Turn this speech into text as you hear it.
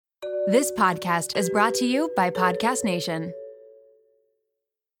This podcast is brought to you by Podcast Nation.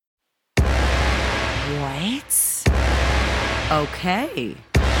 What? Okay.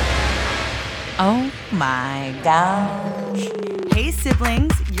 Oh my gosh. Hey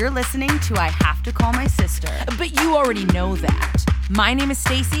siblings, you're listening to I Have to Call My Sister. But you already know that. My name is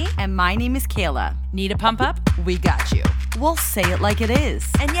Stacy. And my name is Kayla. Need a pump up? We got you. We'll say it like it is.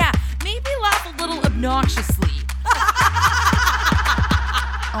 And yeah, maybe laugh a little obnoxiously.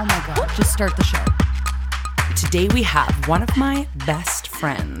 Oh my god, just start the show. Today we have one of my best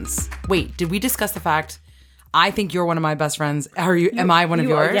friends. Wait, did we discuss the fact I think you're one of my best friends? Am I one of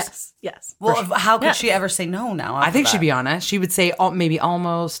yours? Yes. Well, how could she ever say no now? I think she'd be honest. She would say maybe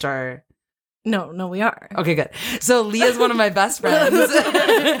almost or... No, we are. Okay, good. So Leah's one of my best friends.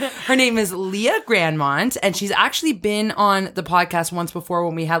 Her name is Leah Grandmont, and she's actually been on the podcast once before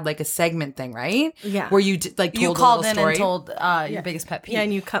when we had like a segment thing, right? Yeah. Where you told you a called little in story. and told your biggest pet peeve. Yeah,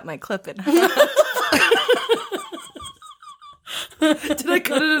 and you cut my clip in. Did I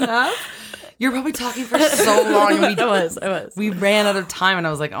cut it in half? You're probably talking for so long. And I was. We ran out of time, and I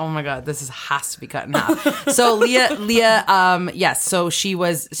was like, "Oh my god, has to be cut in half." So Leah, yes. So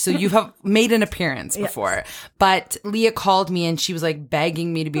you have made an appearance before, but Leah called me and she was like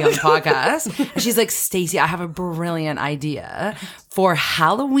begging me to be on the podcast. And she's like, "Stacy, I have a brilliant idea for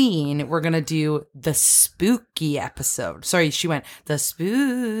Halloween. We're gonna do the spooky episode." Sorry, she went the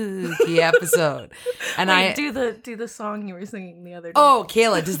spooky episode, and Wait, do the song you were singing the other day. Oh,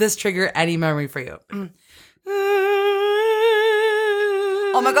 Kayla, does this trigger any memory for you?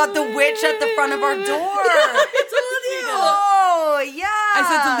 Oh my god, the witch at the front of our door. I told you. Oh, yeah. I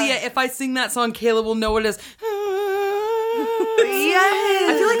said to Leah, if I sing that song, Kayla will know what it is. Yes.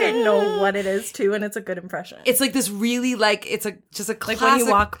 I feel like I know what it is too, and it's a good impression. It's like this really just a classic. like when you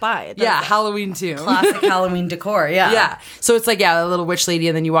walk by. It does that. Halloween tune. Classic Halloween decor, yeah. Yeah. So it's like, a little witch lady,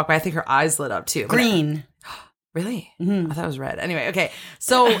 and then you walk by. I think her eyes lit up too. Green. Really? Mm-hmm. I thought it was red. Anyway, okay.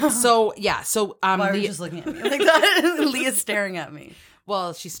 So yeah. So Why are you just looking at me like that? Leah's staring at me.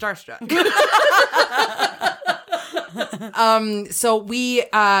 Well, she's starstruck. So we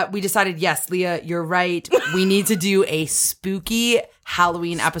decided, yes, Leah, you're right. We need to do a spooky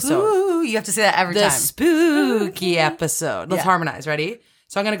Halloween episode. Ooh, you have to say that every time. The spooky episode. Let's harmonize. Ready?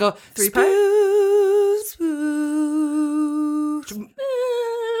 So I'm gonna go 3-part. Oh,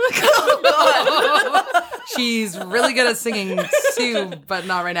 God. She's really good at singing too, but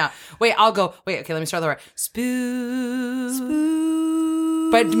not right now. Wait, I'll go. Wait, okay, let me start the word. Spook.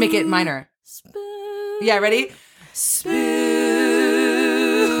 But make it minor. Spook. Yeah, ready? Spooky.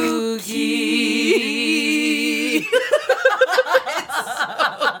 It's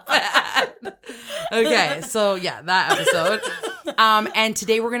so bad. Okay, so yeah, that episode. And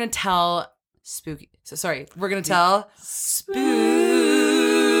today we're gonna tell spooky. So sorry, we're gonna tell spooky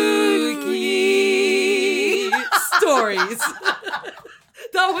stories.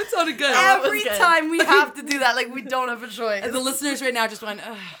 That one sounded good. Every time we have to do that, like we don't have a choice. And the listeners right now just went,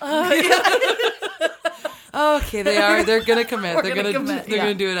 okay, they're gonna commit. They're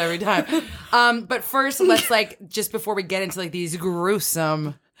gonna do it every time. But first, let's just before we get into these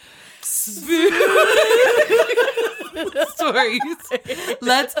gruesome stories,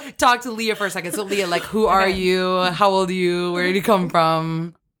 let's talk to Leah for a second. So Leah, who are you? How old are you? Where did you come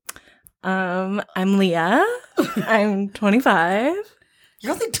from? I'm Leah. I'm 25.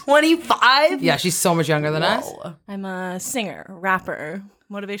 You're only 25? Yeah, she's so much younger than us. I'm a singer, rapper,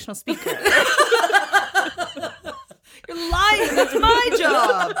 motivational speaker. You're lying. That's my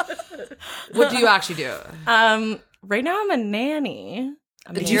job. What do you actually do? Right now I'm a nanny.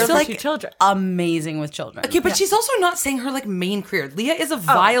 You're two children. Amazing with children. Okay, but she's also not saying her main career. Leah is a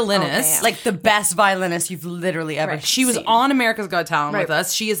violinist. okay. The best violinist you've literally ever seen. She was on America's Got Talent with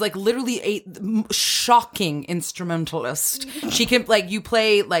us. She is literally a shocking instrumentalist. She can you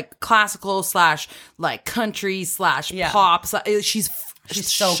play classical / country / pop. She's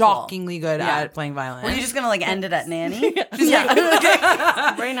so shockingly good at playing violin. Were you just gonna end it at nanny?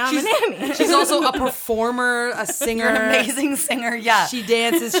 Right now I'm a nanny. She's also a performer, a singer. You're an amazing singer, yeah. She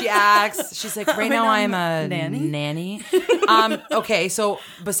dances, she acts. She's right now I'm a nanny. Okay, so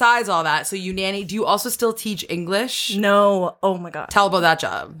besides all that, so you nanny, do you also still teach English? No. Oh my God. Tell about that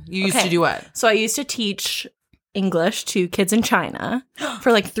job. You used to do what? So I used to teach English to kids in China.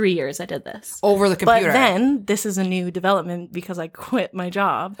 For 3 years I did this. Over the computer. But then this is a new development because I quit my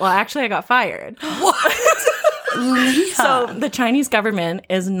job. Well, actually I got fired. What? So the Chinese government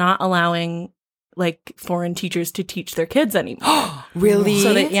is not allowing foreign teachers to teach their kids anymore. Really?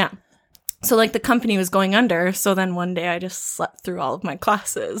 So So the company was going under. So then one day I just slept through all of my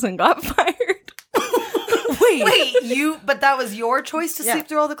classes and got fired. But that was your choice to sleep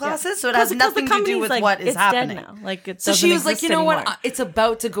through all the classes, so it has Because nothing the to do with company's what is it's happening. Dead now. Like it So doesn't she was like, exist you know anymore. what? It's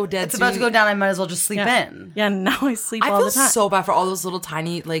about to go dead. It's about to go down. I might as well just sleep in. Yeah, now I sleep I all feel the time. so bad for all those little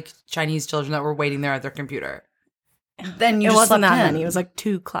tiny like Chinese children that were waiting there at their computer. Then you it just wasn't slept that in. many. It was like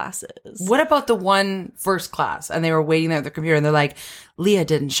 2 classes. What about the one first class and they were waiting there at their computer and they're like, Leah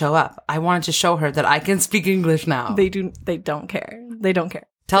didn't show up. I wanted to show her that I can speak English now. They don't care. They don't care.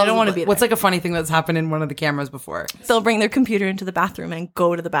 Tell they us don't want to be there. what's like a funny thing that's happened in one of the cameras before. They'll bring their computer into the bathroom and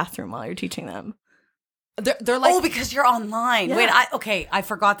go to the bathroom while you're teaching them. They're like, because you're online. Yeah. Wait, I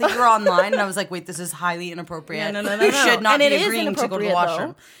forgot that you were online, and I was like, wait, this is highly inappropriate. No. You should not And be it is agreeing to go to the inappropriate, washroom.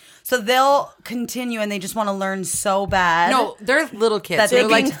 though. So they'll continue, and they just want to learn so bad. no, they're little kids. That So they're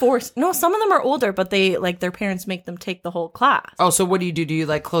they're Being like, forced. No, some of them are older, but they like their parents make them take the whole class. oh, so what do? Do you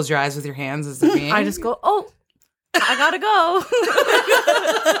like close your eyes with your hands as they're being? I just go, oh, I gotta go.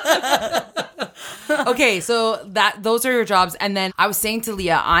 Okay, so those are your jobs. And then I was saying to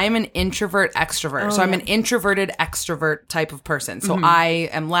Leah, I'm an introvert extrovert. So I'm an introverted extrovert type of person. So I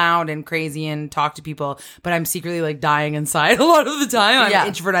am loud and crazy and talk to people, but I'm secretly like dying inside a lot of the time. I'm an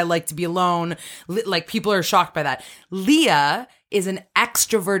introvert. I like to be alone. Like people are shocked by that. Leah is an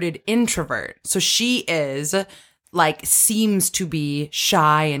extroverted introvert. So she is like seems to be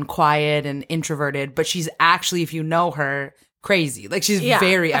shy and quiet and introverted, but she's actually, if you know her, crazy. Like she's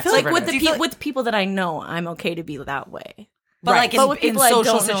very extroverted. I feel like with people that I know, I'm okay to be that way. but right. like But with in people I social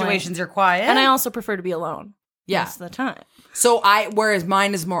don't know, situations, you're quiet. And I also prefer to be alone. Yeah. Most of the time. So whereas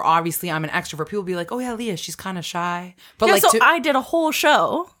mine is more obviously I'm an extrovert. People be like, oh yeah, Leah, she's kind of shy. But Yeah, like, so I did a whole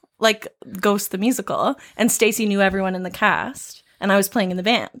show, like Ghost the Musical, and Stacey knew everyone in the cast, and I was playing in the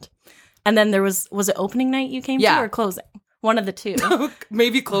band. And then there was it opening night you came Yeah. to or closing? One of the two.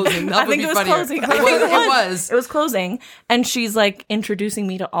 maybe closing. That I would think be it was funnier. closing. It was. It was closing. And she's like introducing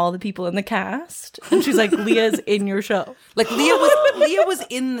me to all the people in the cast. And she's like, Leah's in your show. Like Leah was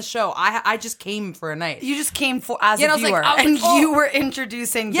in the show. I just came for a night. you just came as Yeah, and I a was like- viewer, I was and like, oh. you were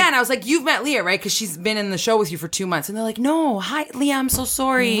introducing. Yeah, and I was like, you've met Leah, right? Because she's been in the show with you for 2 months. And they're like, no, hi, Leah, I'm so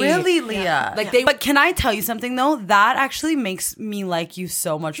sorry. Really, Leah? Like, But can I tell you something though? That actually makes me like you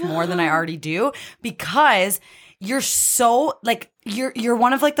so much more than I already do, because you're so like you're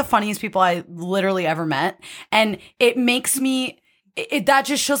one of like the funniest people I literally ever met, and it makes me. That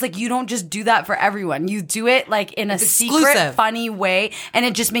just shows like you don't just do that for everyone. You do it like in a secret, exclusive. funny way, and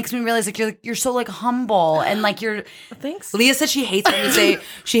it just makes me realize like you're so like humble and like you're. Thanks. Leah said she hates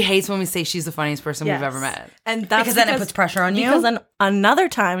when we say she's the funniest person we've ever met. And that's Because then it puts pressure on you? Because then another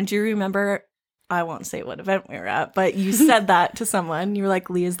time, do you remember? I won't say what event we were at, but you said that to someone. You were like,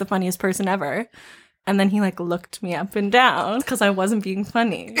 Leah's the funniest person ever. And then he like looked me up and down because I wasn't being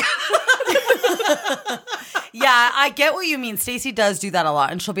funny. Yeah, I get what you mean. Stacey does do that a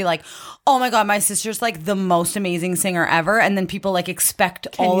lot, and she'll be like, "Oh my god, my sister's like the most amazing singer ever," and then people like expect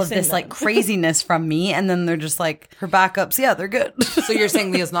all you of sing this them? like craziness from me, and then they're just like, her backups, yeah, they're good. So you're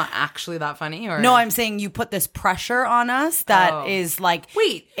saying Leah's not actually that funny? Or No, I'm saying you put this pressure on us that is like,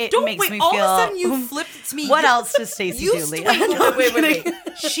 Wait, it don't makes wait. me All feel. of a sudden you flipped it to me. What else does Stacey You do, Leah? wait.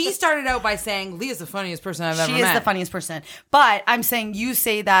 She started out by saying Leah's the funniest person I've ever She met. is the funniest person. But I'm saying you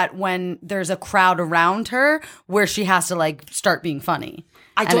say that when there's a crowd around her where she has to like start being funny.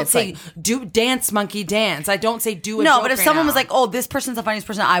 I And don't it's say like, do dance, monkey, dance. I don't say do a no, joke but if right someone now. was like, "Oh, this person's the funniest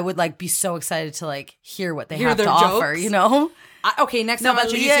person," I would like be so excited to like hear what they Hear have to their offer. jokes? You know? Okay, next No, time I but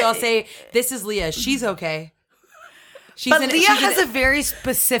introduce Leah- you, I'll say, this is Leah. She's okay. But Leah has a very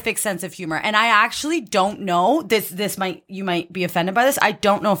specific sense of humor, and I actually don't know you might be offended by this. I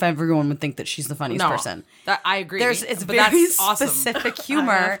don't know if everyone would think that she's the funniest person. I agree. It's but very that's awesome. specific I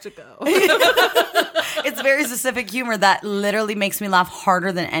humor. have to go. It's very specific humor that literally makes me laugh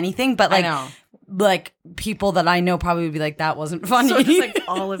harder than anything. But like, know. like people that I know probably would be like, "That wasn't funny." So just like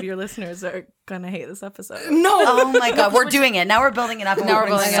all of your listeners are gonna hate this episode. No. Oh my god, we're doing it now. We're building it up. And Now we're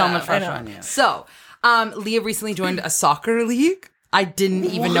we're putting building so it much up. pressure on you. So, Leah recently joined a soccer league. I didn't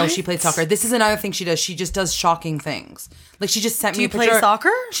even know she played soccer. This is another thing she does. She just does shocking things. Like she just sent me you a picture. play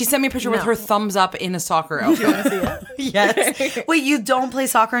soccer? She sent me a picture with her thumbs up in a soccer outfit. Yes. Wait, you don't play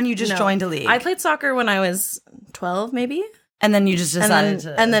soccer and you just joined a league, I played soccer when I was 12, maybe. and then you just decided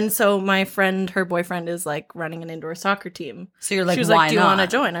to. And then so my friend, her boyfriend is like running an indoor soccer team. So you're like, she was why like, do you want to not?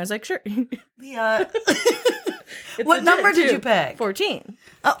 join? I was like, sure. Yeah. It's What legit, number did too. you pick? 14.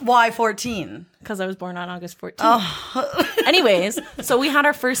 Why 14? Because I was born on August 14th. Anyways, so we had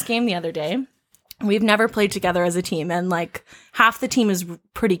our first game the other day. we've never played together as a team, and like half the team is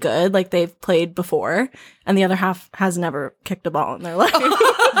pretty good, like they've played before, and the other half has never kicked a ball in their life.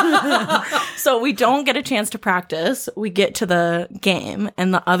 So we don't get a chance to practice. We get to the game,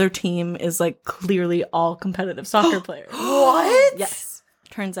 and the other team is like clearly all competitive soccer players. What? Yes.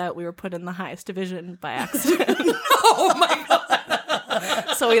 Turns out we were put in the highest division by accident. Oh my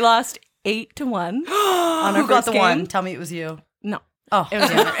god! So we lost 8-1 on our Who got first the game. one? Tell me it was you. No. Oh,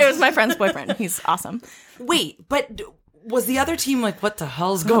 It was my friend's boyfriend. He's awesome. Wait, but was the other team like, what the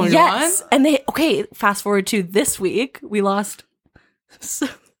hell's going Yes. on? And fast forward to this week, we lost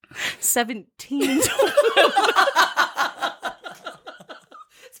 17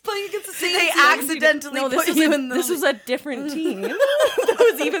 Playing against the same They team. accidentally put you in the... this was a different team that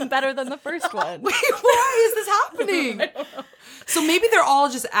was even better than the first one. Wait, why is this happening? So maybe they're all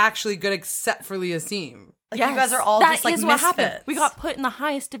just actually good except for Leah's team. Like, you guys are all that just like is what happened. misfits. We got put in the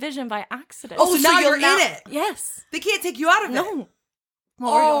highest division by accident. Oh, so now you're in it. Yes. They can't take you out of it. No.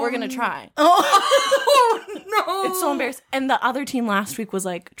 Well, we're going to try. Oh, no. It's so embarrassing. And the other team last week was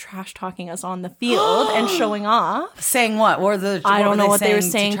like trash talking us on the field and showing off. Saying what? I don't know what they were to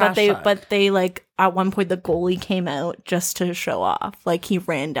saying, trash talk? but they like at one point the goalie came out just to show off. Like he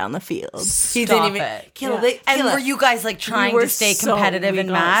ran down the field. He Stop didn't even. it. Kayla, And Kayla, were you guys like trying to stay competitive and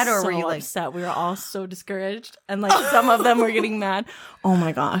mad, or were you like upset? We were all so discouraged, and like some of them were getting mad. Oh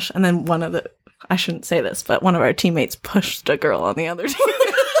my gosh! And then I shouldn't say this, but one of our teammates pushed a girl on the other team.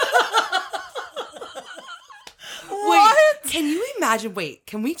 Wait, can you imagine? Wait,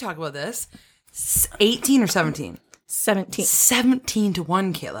 can we talk about this? 18 or 17? 17. 17-1,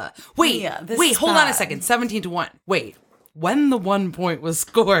 Kayla. Wait, Yeah, this wait, is hold on a bad. second. 17-1. Wait, when the 1 point was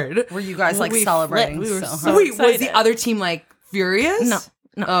scored, were you guys like We celebrating? flipped. We were so so- hard? wait, was the excited. other team like furious?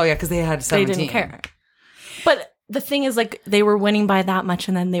 No. Oh yeah, because they had 17. They didn't care. But the thing is, like, they were winning by that much,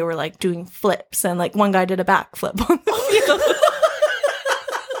 and then they were like doing flips, and like one guy did a backflip on the field.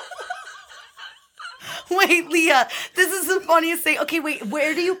 Wait, Leah, this is the funniest thing. Okay, wait,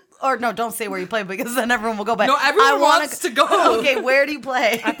 where do you? Or no, don't say where you play because then everyone will go back. No, everyone wanna wants to go. Okay, where do you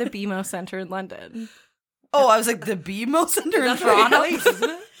play? At the BMO Center in London. Oh, I was like the BMO Center in That's where it Toronto. plays, isn't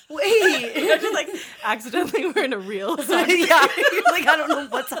it? Wait. Just like accidentally we're in a real Yeah, you're like, I don't know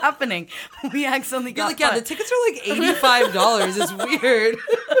what's happening. We accidentally You're got like, yeah, the put. tickets are like $85. It's weird.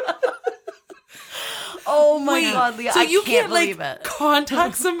 Oh my Wait, god, Leah, so I you can't like believe it.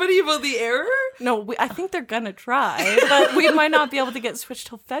 contact somebody about the error? No, I think they're gonna try, but we might not be able to get switched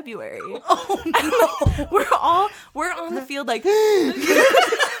till February. Oh no. We're on the field like, and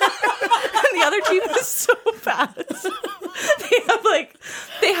the other team is so fast.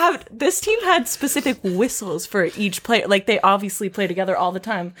 This team had specific whistles for each player. Like they obviously play together all the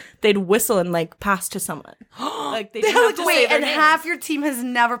time. They'd whistle and like pass to someone. Like they didn't have to say Wait, their and names. half your team has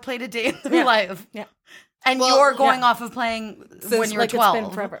never played a day in their life. Yeah. And you're going off of playing when you were Like 12. it's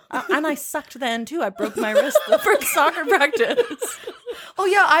been forever. And I sucked then too. I broke my wrist the first soccer practice. Oh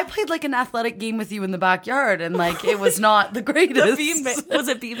yeah, I played like an athletic game with you in the backyard, and like it was not the greatest. Was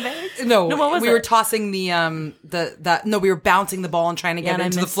it beanbags? No, what was we it? were tossing we were bouncing the ball and trying to get and it I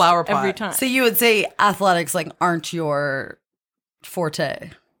into the missed flower pot. every time. So you would say athletics like aren't your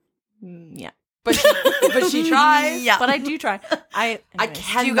forte? Yeah. But she tries. Yeah, But I do try. I anyways.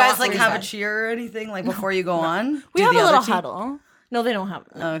 cannot. do you guys like believe have a that. cheer or anything like before you go on? We Do have the a other little team? huddle. No, they don't have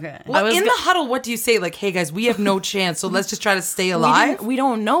it. Okay. Well, was in go- the huddle, what do you say? Like, hey guys, we have no chance, so let's just try to stay We alive.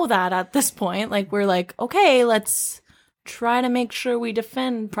 don't know that at this point. Like we're like, okay, let's try to make sure we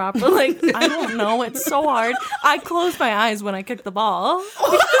defend properly. Like I don't know. It's so hard. I close my eyes when I kick the ball.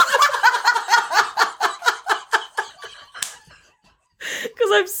 Because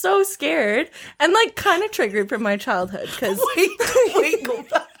I'm so scared and like kind of triggered from my childhood. Because Wait, go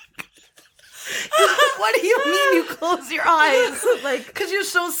back. What do you mean you close your eyes? Like, because you're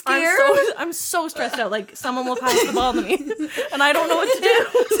so scared? I'm so stressed out. Like someone will pass the ball to me, and I don't know what to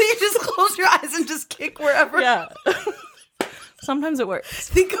do. So you just close your eyes and just kick wherever. Yeah. Sometimes it works.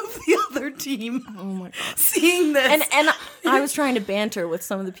 Think of the other team Oh my god. seeing this. And I was trying to banter with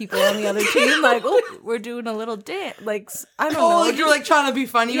some of the people on the other team, like, oh, we're doing a little dance. Like I don't know. like you're like trying to be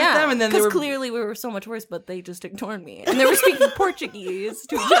funny with them, and then they because were clearly we were so much worse, but they just ignored me, and they were speaking Portuguese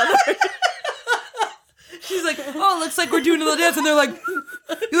to each other. She's like, oh, looks like we're doing a little dance, and they're like,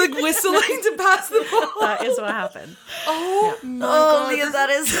 you're like whistling to pass the ball. That is what happened. Oh, oh, Leah, that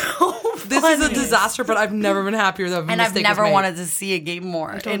is so this is a disaster, but I've never been happier that And I've never wanted to see a game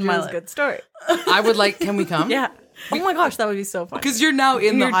more Told in you my it was a life. good story. I would like. Can we come? Yeah. Oh my gosh, that would be so fun. Because you're now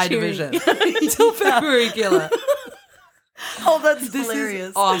in the You're high cheering. division until February, Kayla. Oh, that's This hilarious.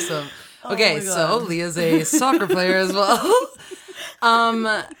 is awesome. Okay, my so God. Leah's a soccer player as well.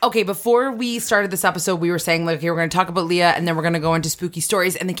 Okay, before we started this episode, we were saying, like, okay, we're going to talk about Leah and then we're going to go into spooky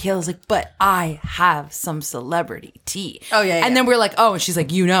stories. And then Kayla's like, but I have some celebrity tea. Oh, yeah. And then we're like, oh, and she's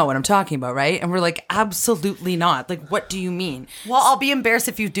like, you know what I'm talking about, right? And we're like, absolutely not. Like, what do you mean? Well, I'll be embarrassed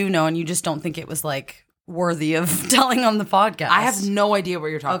if you do know and you just don't think it was like worthy of telling on the podcast. I have no idea what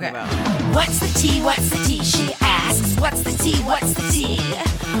you're talking about. What's the tea? What's the tea? She asks. What's the tea? What's the tea?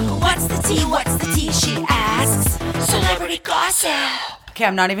 What's the tea? What's the tea? She asks. Celebrity gossip. Okay,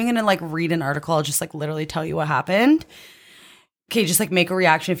 I'm not even going to like read an article. I'll just like literally tell you what happened. Okay, just like make a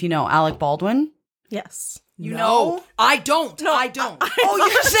reaction if you know Alec Baldwin. Yes. You know? I don't. No, I don't. Oh,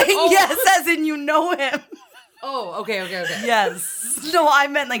 you're saying yes as in you know him. Oh, okay. Yes. No, I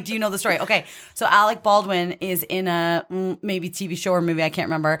meant like, do you know the story? Okay. So Alec Baldwin is in a maybe TV show or movie, I can't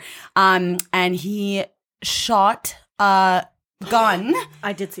remember. And he shot a gun,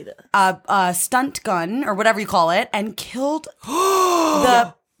 I did see this. a stunt gun or whatever you call it, and killed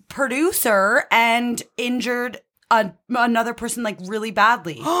the producer and injured another person like really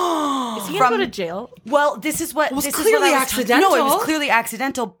badly. Is he gonna go to jail? Well, this is what was this clearly is what accidental. No, it was clearly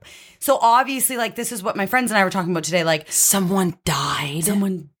accidental. So obviously, like this is what my friends and I were talking about today. Like Someone died.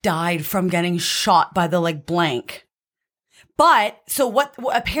 someone died from getting shot by the like blank. But so what?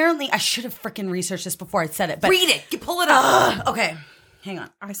 Apparently, I should have freaking researched this before I said it. But Read it. You pull it up. okay, hang on,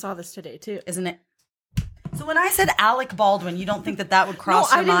 I saw this today too. isn't it? So when I said Alec Baldwin, you don't think that would No,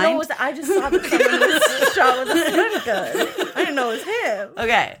 cross I your didn't mind? know it was. I just saw that someone was shot with a stun gun. I didn't know it was him.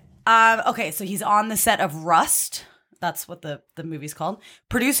 Okay. Okay, so he's on the set of Rust. That's what the movie's called.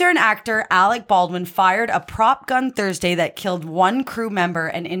 Producer and actor Alec Baldwin fired a prop gun Thursday that killed one crew member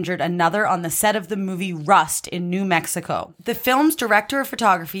and injured another on the set of the movie Rust in New Mexico. The film's director of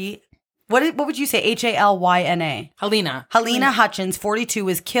photography, what would you say? H-A-L-Y-N-A. Helena Hutchins, 42,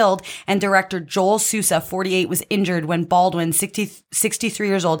 was killed, and director Joel Sousa, 48, was injured when Baldwin, 63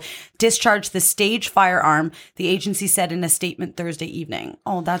 years old, discharged the stage firearm, the agency said in a statement Thursday evening.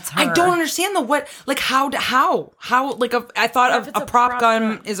 Oh, that's her. I don't understand how like I thought If of it's a a prop prop gun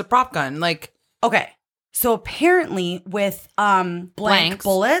gun. is a prop gun. Like, Okay. So apparently with blank Blanks.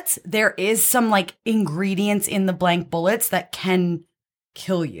 bullets, there is some like ingredients in the blank bullets that can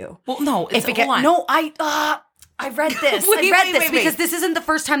kill you. well, no, it's If it hold on. no, I read this. Wait. Because this isn't the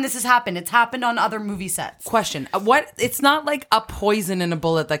first time this has happened. It's happened on other movie sets. Question. What? It's not like a poison in a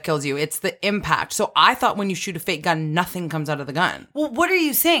bullet that kills you. It's the impact. So I thought when you shoot a fake gun, nothing comes out of the gun. Well, what are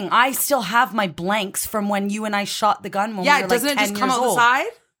you saying? I still have my blanks from when you and I shot the gun when we Yeah, were doesn't like it 10 just come years out old. the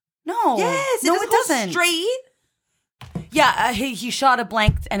side? No. Yes, no, it it goes doesn't. straight. Yeah, he shot a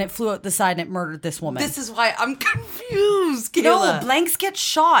blank and it flew out the side and it murdered this woman. This is why I'm confused, Kayla. No, blanks get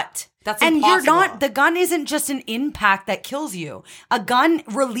shot. That's and impossible. you're not. The gun isn't just an impact that kills you. A gun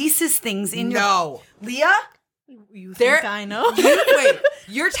releases things in your. No. Leah. You There- think I know? Wait,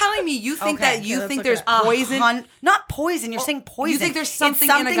 you're telling me you think Okay. that you Yeah, think that's there's okay. poison? Not poison. You're saying poison. you think there's It's something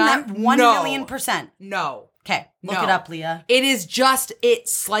in a gun? That 1 No. million %. No. Okay, look No. it up, Leah. It is just it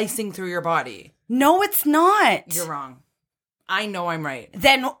slicing through your body. No, it's not. You're wrong. I know I'm right.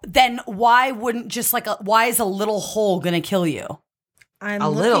 Then why wouldn't just like why is a little hole gonna kill you? I'm A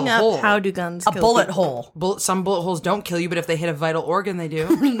little looking up hole. how do guns A kill bullet people. hole. Some bullet holes don't kill you, but if they hit a vital organ, they do.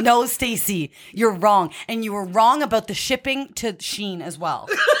 No, Stacey, you're wrong, and you were wrong about the shipping to Shein as well.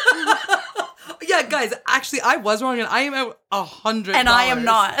 Yeah, guys, actually, I was wrong, and I am at $100. And I am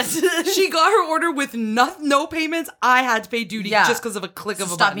not. She got her order with no payments. I had to pay duty Yeah. just because of a click of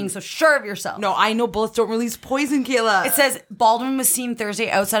a Stop button. being so sure of yourself. No, I know bullets don't release poison, Kayla. It says Baldwin was seen Thursday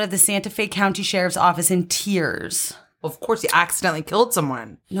outside of the Santa Fe County Sheriff's Office in tears. Of course, he accidentally killed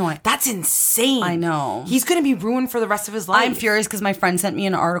someone. No, That's insane. I know. He's going to be ruined for the rest of his life. I'm furious because my friend sent me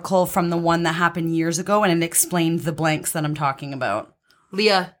an article from the one that happened years ago, and it explained the blanks that I'm talking about.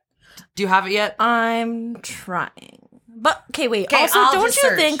 Leah, do you have it yet? I'm trying. But okay, wait. Okay, Also, I'll don't just you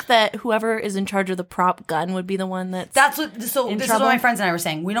search. think that whoever is in charge of the prop gun would be the one That's what. So In this trouble? is what my friends and I were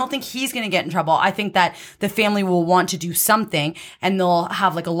saying. We don't think he's going to get in trouble. I think that the family will want to do something, and they'll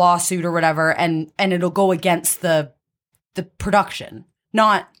have like a lawsuit or whatever, and it'll go against the production,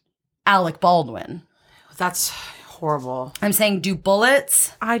 not Alec Baldwin. That's horrible. I'm saying, do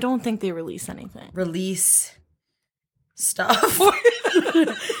bullets I don't think they release anything. release stuff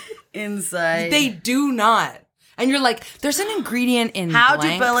inside? They do not. And you're like, there's an ingredient in How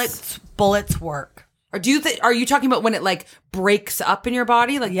blanks. do bullets work? Or are you talking about when it like breaks up in your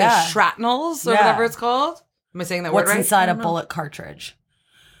body, like Yeah. the shrapnels or Yeah. whatever it's called? Am I saying that What's word right? inside a bullet cartridge?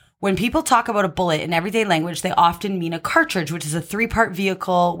 When people talk about a bullet in everyday language, they often mean a cartridge, which is a 3-part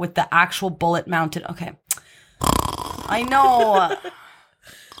vehicle with the actual bullet mounted. Okay. I know.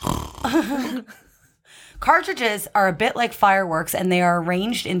 Cartridges are a bit like fireworks, and they are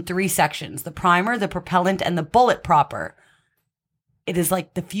arranged in 3 sections: the primer, the propellant, and the bullet proper. It is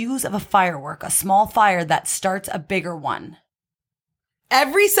like the fuse of a firework, a small fire that starts a bigger one.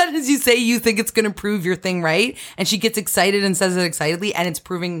 Every sentence you say, you think it's going to prove your thing right, and she gets excited and says it excitedly, and it's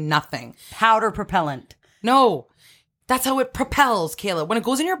proving nothing. Powder propellant. No, that's how it propels, Kayla. When it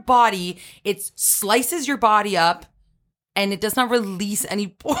goes in your body, it slices your body up, and it does not release any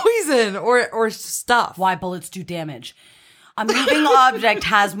poison or stuff. Why bullets do damage. A moving object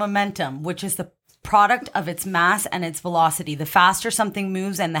has momentum, which is the product of its mass and its velocity. The faster something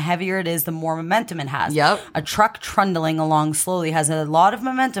moves and the heavier it is, the more momentum it has. Yep. A truck trundling along slowly has a lot of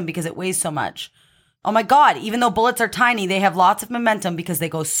momentum because it weighs so much. Oh my God, even though bullets are tiny, they have lots of momentum because they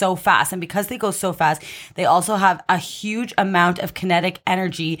go so fast. And because they go so fast, they also have a huge amount of kinetic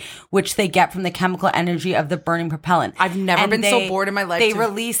energy, which they get from the chemical energy of the burning propellant. I've never been so bored in my life. They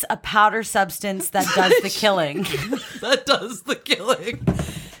release a powder substance that does the killing. That does the killing.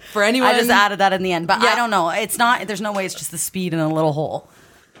 For anyone, I just added that in the end, but Yeah. I don't know. It's not, there's no way it's just the speed in a little hole.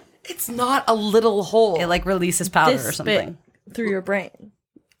 it's not a little hole. It like releases powder This or something. bit through your brain.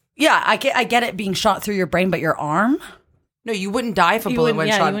 Yeah, I get it being shot through your brain, but your arm? No, you wouldn't die if a bullet wouldn't- went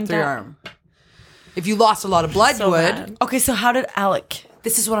yeah, you shot wouldn't through your die. arm. If you lost a lot of blood, So you would. bad. Okay, so how did Alec?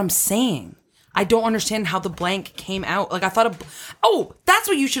 This is what I'm saying. I don't understand how the blank came out. Like I thought oh, that's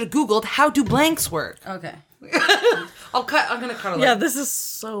what you should have Googled. How do blanks work? Okay. I'm gonna cut a Yeah, this is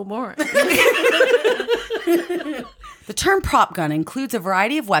so boring. The term prop gun includes a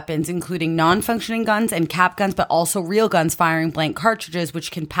variety of weapons, including non-functioning guns and cap guns, but also real guns firing blank cartridges, which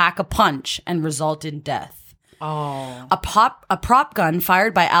can pack a punch and result in death. Oh. A prop gun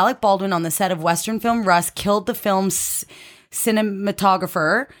fired by Alec Baldwin on the set of Western film Rust killed the film's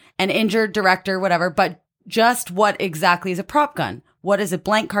cinematographer and injured director, whatever, but just what exactly is a prop gun? What is a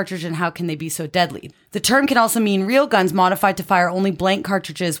blank cartridge and how can they be so deadly? The term can also mean real guns modified to fire only blank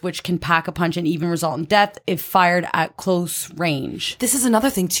cartridges, which can pack a punch and even result in death if fired at close range. This is another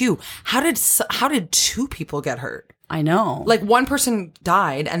thing too. How did 2 people get hurt? I know. Like one person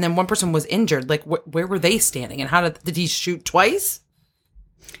died and then one person was injured. Like where were they standing? And how did he shoot twice?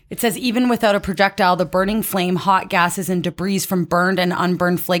 It says even without a projectile, the burning flame, hot gases, and debris from burned and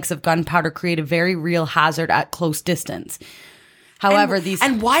unburned flakes of gunpowder create a very real hazard at close distance. However,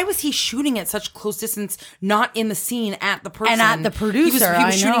 and why was he shooting at such close distance, not in the scene at the person And at the producer, He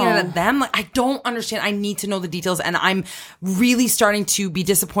was I shooting it know. at them. Like I don't understand. I need to know the details, and I'm really starting to be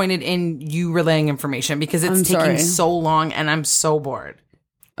disappointed in you relaying information because it's I'm taking sorry. so long, and I'm so bored.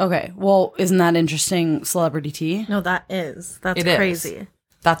 Okay, well, isn't that interesting, celebrity tea? No, that's It is. crazy.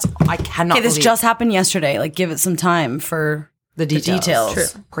 That's I cannot. Okay, this believe just happened yesterday. Like, give it some time for the details. True.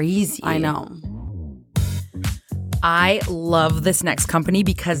 Crazy. I know. I love this next company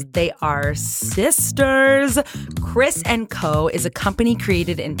because they are sisters. Chris & Co. is a company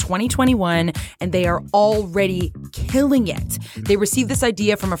created in 2021, and they are already killing it. They received this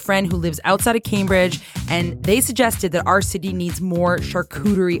idea from a friend who lives outside of Cambridge, and they suggested that our city needs more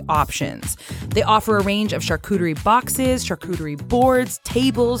charcuterie options. They offer a range of charcuterie boxes, charcuterie boards,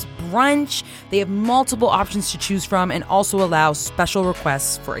 tables, brunch. They have multiple options to choose from and also allow special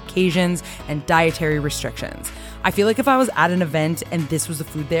requests for occasions and dietary restrictions. I feel like if I was at an event and this was the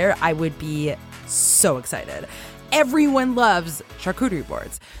food there, I would be so excited. Everyone loves charcuterie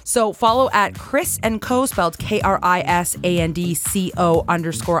boards. So follow at Chris & Co, spelled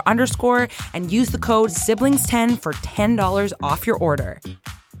KRISANDCO__, and use the code siblings10 for $10 off your order.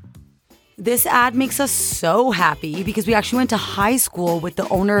 This ad makes us so happy because we actually went to high school with the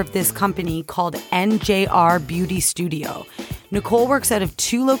owner of this company called NJR Beauty Studio. Nicole works out of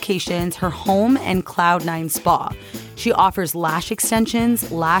 2 locations, her home and Cloud9 Spa. She offers lash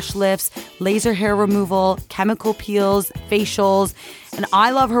extensions, lash lifts, laser hair removal, chemical peels, facials, and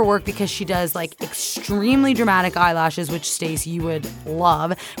I love her work because she does like extremely dramatic eyelashes, which Stace, you would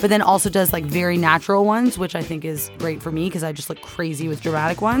love, but then also does like very natural ones, which I think is great for me because I just look crazy with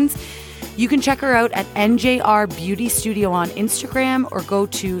dramatic ones. You can check her out at NJR Beauty Studio on Instagram or go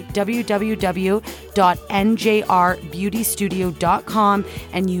to www.njrbeautystudio.com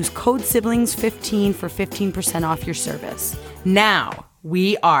and use code siblings15 for 15% off your service. Now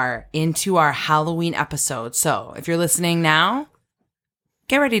we are into our Halloween episode. So if you're listening now,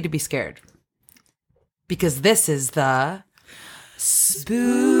 get ready to be scared because this is the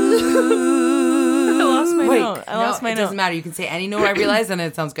I lost my it note. doesn't matter. You can say any note I realize and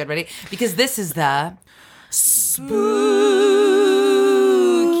it sounds good. Ready? Because this is the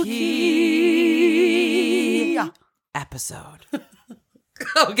Spoooooky episode.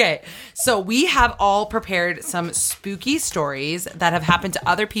 Okay, so we have all prepared some spooky stories that have happened to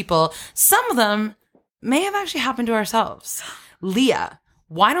other people. Some of them may have actually happened to ourselves. Leah,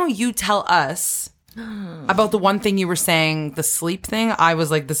 why don't you tell us about the one thing you were saying, the sleep thing? I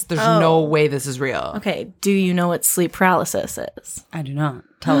was like, there's no way this is real. Okay, do you know what sleep paralysis is? I do not.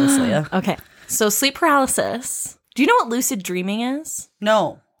 Tell us, Leah. Okay, so sleep paralysis. Do you know what lucid dreaming is?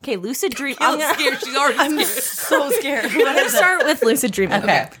 No. Okay, lucid dreaming. I'm scared. She's already scared. So scared. I'm going to start with lucid dreaming.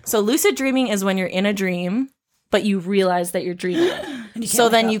 Okay. So lucid dreaming is when you're in a dream, but you realize that you're dreaming. So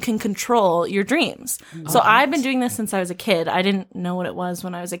then you can control your dreams. So I've been doing this since I was a kid. I didn't know what it was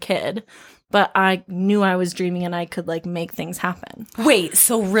when I was a kid, but I knew I was dreaming and I could like make things happen. Wait,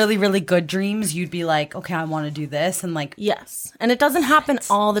 so really, really good dreams, you'd be like, okay, I want to do this, and like, Yes. And it doesn't happen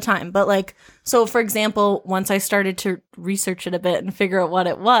all the time, but like, so for example, once I started to research it a bit and figure out what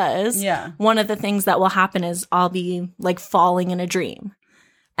it was, one of the things that will happen is I'll be like falling in a dream.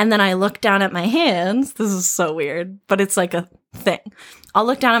 And then I look down at my hands. This is so weird, but it's like a thing. I'll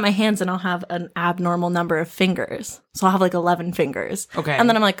look down at my hands and I'll have an abnormal number of fingers. So I'll have like 11 fingers. Okay. And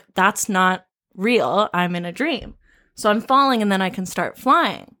then I'm like, that's not real. I'm in a dream. So I'm falling and then I can start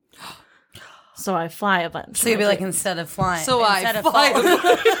flying. So I fly a bunch. so you'd be like, instead of flying. So instead I of fly.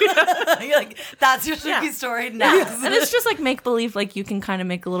 falling. You're like, that's your spooky story next. And it's just like make believe, like you can kind of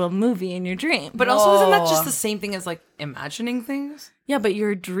make a little movie in your dream. But also, isn't that just the same thing as like imagining things? Yeah, but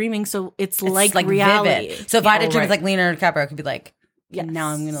you're dreaming, so it's Like reality. vivid. So if I had a dream right. with like Leonardo DiCaprio, I could be like, Yes. now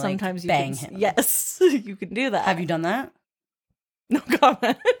I'm going to like Sometimes you bang can, him. Yes, you can do that. Have you done that? No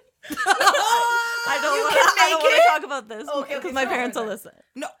comment. I don't want to talk about this because my parents will listen.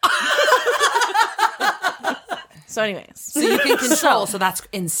 No. So anyways, So you can control. So that's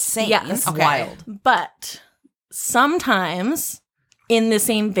insane. Yes. Okay. Wild. but sometimes in the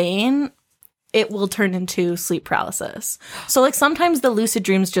same vein, it will turn into sleep paralysis. So like sometimes the lucid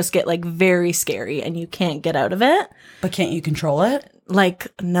dreams just get like very scary and you can't get out of it. But can't you control it? Like,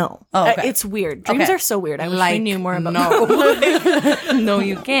 no. Oh, okay. It's weird. Dreams Okay. are so weird. I wish we Like, knew more about no. No,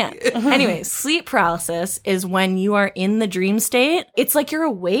 you can't. Anyway, sleep paralysis is when you are in the dream state. It's like you're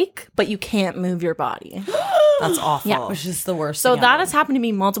awake, but you can't move your body. That's awful. Yeah. Which is the worst So thing that ever. has happened to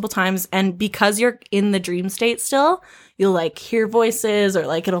me multiple times. And because you're in the dream state still, you'll like hear voices or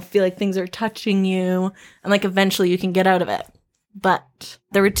like it'll feel like things are touching you. And like eventually you can get out of it. But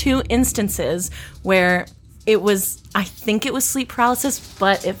there were 2 instances where it was, I think it was sleep paralysis,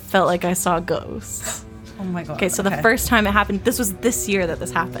 but it felt like I saw ghosts. Oh my god. Okay, so the first time it happened, this was this year that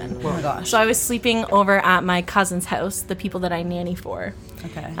this happened. Oh my gosh. So I was sleeping over at my cousin's house, the people that I nanny for.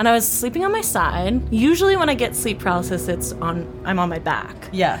 Okay. And I was sleeping on my side. Usually when I get sleep paralysis, I'm on my back.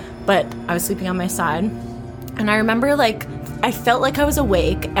 Yeah. But I was sleeping on my side. And I remember like I felt like I was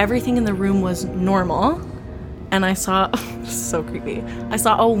awake. Everything in the room was normal. And I saw this is so creepy. I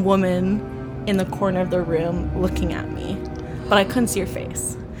saw a woman in the corner of the room looking at me. But I couldn't see her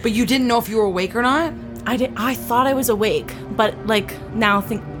face. But you didn't know if you were awake or not? I thought I was awake, but like now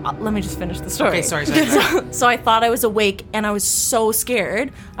let me just finish the story. Okay, sorry. So I thought I was awake and I was so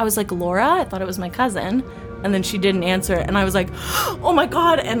scared. I was like, Laura, I thought it was my cousin. And then she didn't answer. And I was like, oh my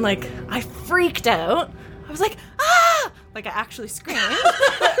God. And like, I freaked out. I was like, ah! Like I actually screamed.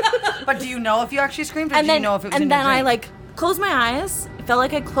 But do you know if you actually screamed, or And do then, you know if it was and in your then I dream? like closed my eyes. It felt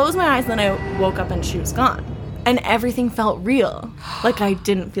like I closed my eyes. Then I woke up and she was gone. And everything felt real. Like I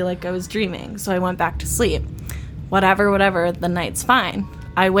didn't feel like I was dreaming. So I went back to sleep. Whatever, the night's fine.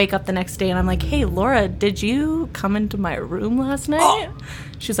 I wake up the next day and I'm like, hey, Laura, did you come into my room last night?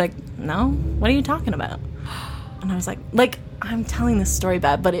 She's like, no. What are you talking about? And I was like, I'm telling this story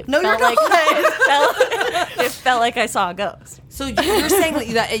bad, but it felt like it felt like I saw a ghost. So you're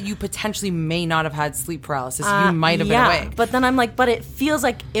saying that you potentially may not have had sleep paralysis. You might have been awake. But then I'm like, but it feels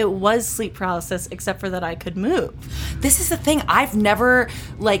like it was sleep paralysis, except for that I could move. This is the thing. I've never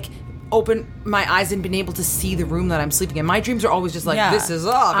opened my eyes and been able to see the room that I'm sleeping in. My dreams are always just like, Yeah. this is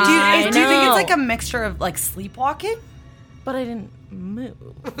off. Do you I think know. it's like a mixture of like sleepwalking? But I didn't move.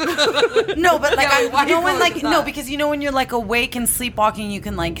 No, but like Yeah, why you know you when going like with no, that? because you know when you're like awake and sleepwalking, you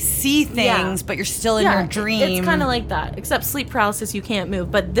can like see things, but you're still in your dream. It's kind of like that, except sleep paralysis, you can't move.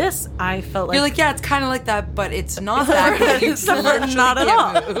 But this, I felt like You're like, yeah, it's kind of like that, but it's not that. 'cause you Except for literally not at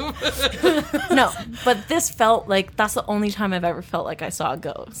can't all. move. no. But this felt like that's the only time I've ever felt like I saw a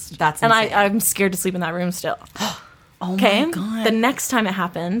ghost. That's and insane. I'm scared to sleep in that room still. oh Okay. my god. The next time it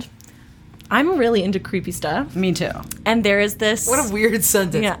happened, I'm really into creepy stuff, Me too. and there is this. What a weird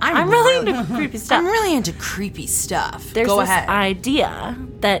sentence. Yeah, I'm really into creepy stuff. I'm really into creepy stuff. There's Go this ahead. idea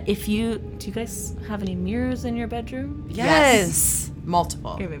that do you guys have any mirrors in your bedroom? Yes.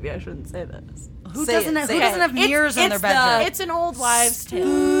 Multiple. Okay, maybe I shouldn't say this. Who Say doesn't it, have, say who it. doesn't have mirrors in their bedroom? It's an old wives' tale.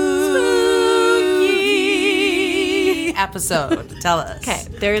 Amazing episode. Tell us. Okay,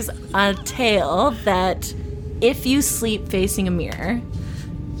 there's a tale that if you sleep facing a mirror,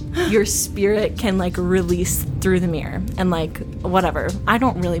 your spirit can like release through the mirror and like whatever. I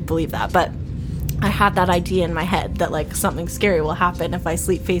don't really believe that, but I had that idea in my head that like something scary will happen if I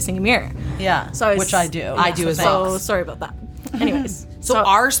sleep facing a mirror. Yeah, So which I do. I do as well. So sorry about that. Anyways, So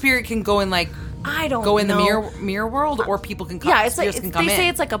our spirit can go in like I don't go in the know. mirror world, or people can come. Yeah, it's like spirits can come they say in.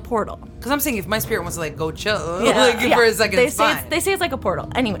 it's like a portal. Because I'm saying if my spirit wants to like go chill, Yeah, like yeah. for a second, they it's say fine. they say it's like a portal.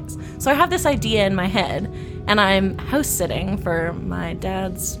 Anyways, so I have this idea in my head, and I'm house sitting for my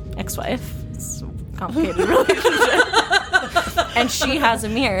dad's ex-wife. It's a complicated relationship, and she has a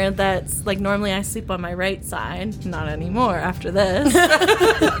mirror that's like normally I sleep on my right side, not anymore after this.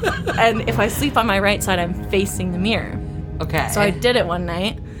 And if I sleep on my right side, I'm facing the mirror. Okay. So I did it one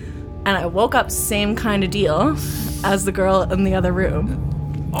night, and I woke up same kind of deal as the girl in the other room.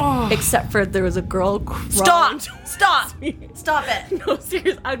 Except for there was a girl crawling. Stop it. No,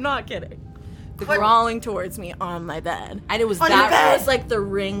 serious. I'm not kidding. Crawling towards me on my bed. and it was your that. bed. It was like the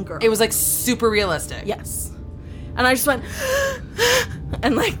ring girl. It was like super realistic. Yes. And I just went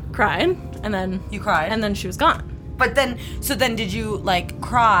and like cried, and then You cried? and then she was gone. But then, so then did you like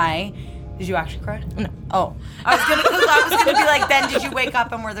cry? Did you actually cry? No. Oh, I was gonna be like, then did you wake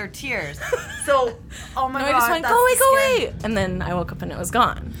up and were there tears? So, oh my No, god, I just went, that's go away, the go scary- away. And then I woke up and it was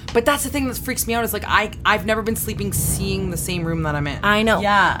gone. But that's the thing that freaks me out is like I've never been sleeping seeing the same room that I'm in. I know.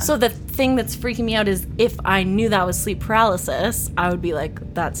 Yeah. So the thing that's freaking me out is if I knew that was sleep paralysis, I would be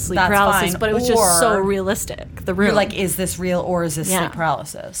like, that's sleep That's paralysis. fine. But it was just so Or realistic. The room. You're like, is this real or is this Yeah. sleep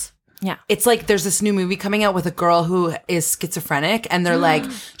paralysis? yeah. It's like there's this new movie coming out with a girl who is schizophrenic, and they're like,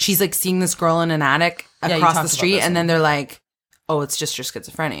 she's like seeing this girl in an attic you across talked the about street, this and then they're like, oh, it's just your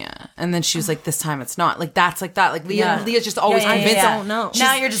schizophrenia. And then she was like, this time it's not. Like that's like that. Like Leah's just always convinced. don't know.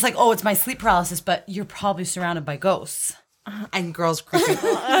 Now you're just like, oh, it's my sleep paralysis, but you're probably surrounded by ghosts. And girls creeping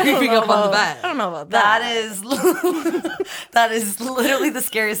up on the bed. I don't know about that. That is literally the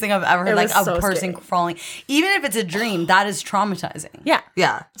scariest thing I've ever heard. It Like was a so person scary. crawling, even if it's a dream, that is traumatizing. Yeah.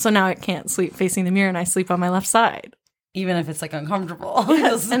 Yeah. So now I can't sleep facing the mirror and I sleep on my left side. Even if it's like uncomfortable.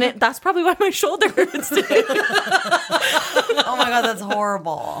 And that's probably why my shoulder hurts today. Oh my god, that's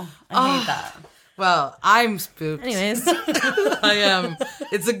horrible. I hate that. Well, I'm spooked. Anyways, I am.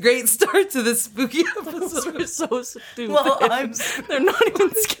 It's a great start to this spooky episode. we're so stupid. Well, I'm They're not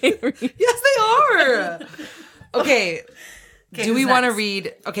even scary. Yes, they are. Okay. Do who's we want to next?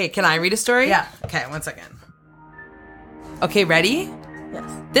 read? Okay, can I read a story? Yeah. Okay, 1 second. Okay, ready?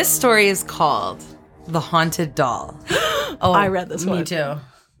 Yes. This story is called The Haunted Doll. Oh, I read this one. Me too.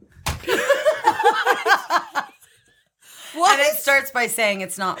 And it starts by saying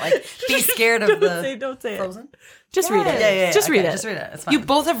it's not like be scared of the Don't say Frozen. Just read it. Yeah. Just read Okay, it. Just read it. It's fine. You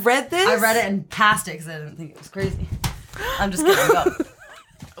both have read this? I read it and passed it because I didn't think it was crazy. I'm just kidding.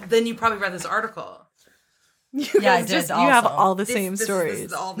 Go. Then you probably read this article. Yeah, I did. You have also. all the same stories. This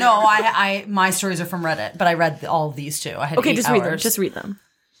is all No, I my stories are from Reddit, but I read all of these too. I had Okay, 8 just read them. hours. Just read them.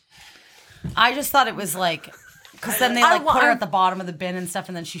 I just thought it was like, because then they like put her at the bottom of the bin and stuff,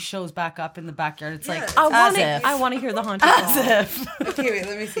 and then she shows back up in the backyard. It's like I want to hear the haunted doll. Okay, wait,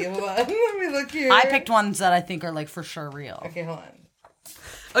 let me see. Hold on. Let me look here. I picked ones that I think are like for sure real. Okay, hold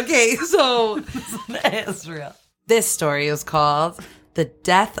on. Okay, so It's real. this story is called The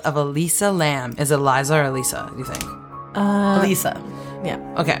Death of Elisa Lamb. Is it Eliza or Elisa, do you think? Lisa. Yeah.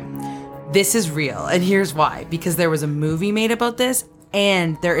 Okay. This is real, and here's why. Because there was a movie made about this,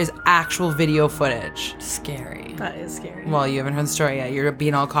 and there is actual video footage. Scary. That is scary. Well, you haven't heard the story yet. You're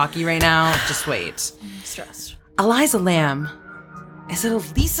being all cocky right now. Just wait. Stressed. Eliza Lamb. Is it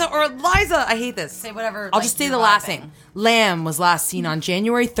Elisa or Eliza? I hate this. Say whatever. I'll like, just say you're the last vibing. name. Lamb was last seen on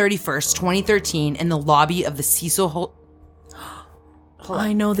January 31st, 2013 in the lobby of the Cecil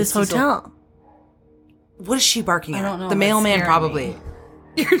I know this Cecil- hotel. What is she barking at? don't know, The but mailman scared probably. me.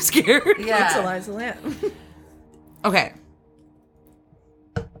 You're scared? It's Yeah. Eliza Lamb. Okay.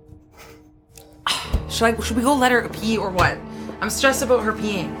 Should we go let her pee or what? I'm stressed about her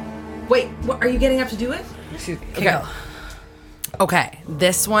peeing. Wait, what, are you getting up to do it? Okay. Okay,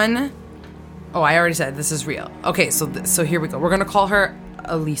 this one. Oh, I already said this is real. Okay, so here we go. We're gonna call her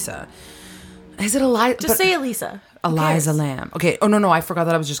Elisa. Is it Eliza? Just say Elisa. Eliza Lamb. Okay. Oh, no. I forgot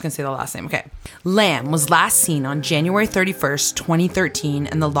that I was just going to say the last name. Okay. Lamb was last seen on January 31st, 2013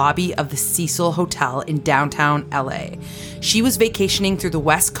 in the lobby of the Cecil Hotel in downtown LA. She was vacationing through the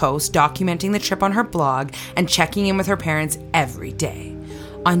West Coast, documenting the trip on her blog and checking in with her parents every day.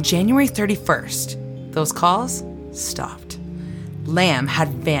 On January 31st, those calls stopped. Lamb had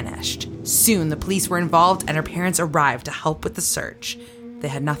vanished. Soon, the police were involved and her parents arrived to help with the search. They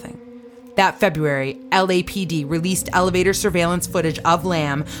had nothing. That February, LAPD released elevator surveillance footage of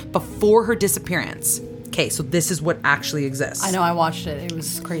Lam before her disappearance. Okay, so this is what actually exists. I know, I watched it. It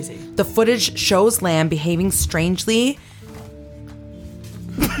was crazy. The footage shows Lam behaving strangely.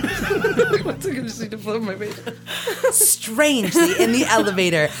 Strangely in the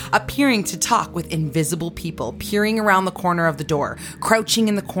elevator, appearing to talk with invisible people, peering around the corner of the door, crouching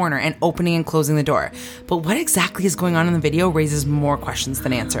in the corner, and opening and closing the door. But what exactly is going on in the video raises more questions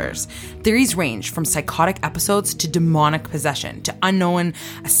than answers. Theories range from psychotic episodes to demonic possession to unknown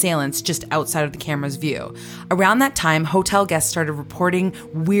assailants just outside of the camera's view. Around that time, hotel guests started reporting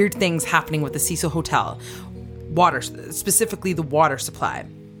weird things happening with the Cecil Hotel. Water, specifically the water supply.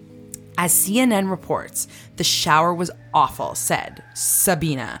 As CNN reports, the shower was awful, said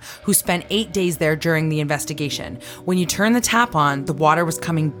Sabina, who spent 8 days there during the investigation. When you turn the tap on, the water was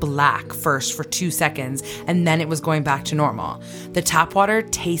coming black first for 2 seconds, and then it was going back to normal. The tap water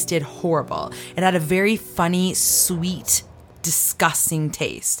tasted horrible. It had a very funny, sweet, disgusting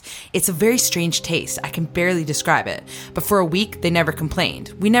taste. It's a very strange taste. I can barely describe it. But for a week, they never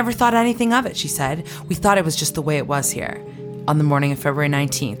complained. We never thought anything of it, she said. We thought it was just the way it was here. On the morning of February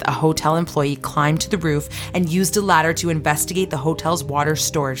 19th, a hotel employee climbed to the roof and used a ladder to investigate the hotel's water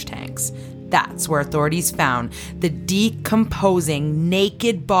storage tanks. That's where authorities found the decomposing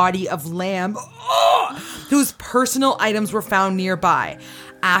naked body of Lam, whose personal items were found nearby.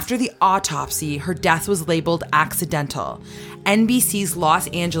 After the autopsy, her death was labeled accidental. NBC's Los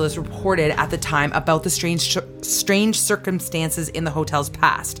Angeles reported at the time about the strange circumstances in the hotel's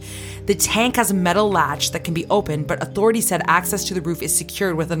past. The tank has a metal latch that can be opened, but authorities said access to the roof is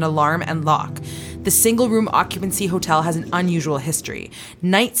secured with an alarm and lock. The single-room occupancy hotel has an unusual history.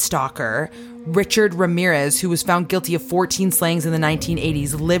 Night Stalker Richard Ramirez, who was found guilty of 14 slayings in the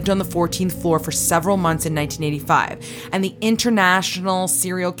 1980s, lived on the 14th floor for several months in 1985. And the international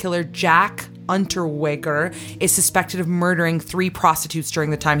serial killer Jack Unterweger is suspected of murdering 3 prostitutes during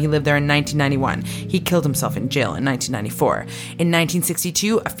the time he lived there in 1991. He killed himself in jail in 1994. In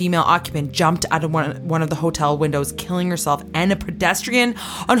 1962, a female occupant jumped out of one of the hotel windows, killing herself and a pedestrian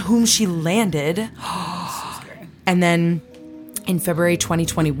on whom she landed. So scary. And then in February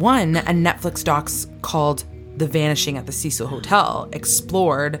 2021, a Netflix doc called The Vanishing at the Cecil Hotel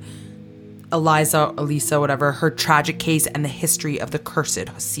explored Elisa, whatever, her tragic case and the history of the cursed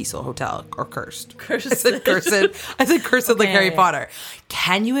Cecil Hotel, or cursed. Cursed. I said cursed like Harry Potter.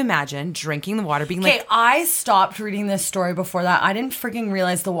 Can you imagine drinking the water being like... Okay, I stopped reading this story before that. I didn't freaking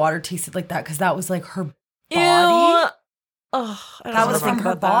realize the water tasted like that because that was like her body. Oh, that was from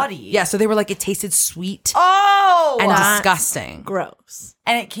her body. Yeah, so they were like, it tasted sweet and disgusting. Gross.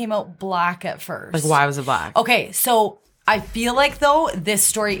 And it came out black at first. Like, why was it black? Okay, so I feel like, though, this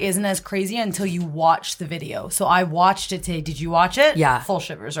story isn't as crazy until you watch the video. So I watched it today. Did you watch it? Yeah. Full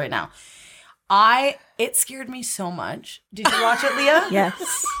shivers right now. It scared me so much. Did you watch it, Leah?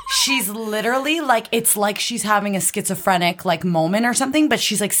 Yes. She's literally like, it's like she's having a schizophrenic like moment or something, but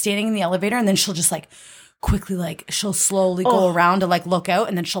she's like standing in the elevator and then she'll just like quickly, like she'll slowly go around to like look out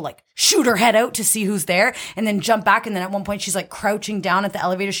and then she'll like shoot her head out to see who's there and then jump back. And then at one point she's like crouching down at the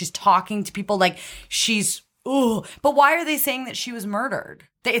elevator. She's talking to people like she's, but why are they saying that she was murdered?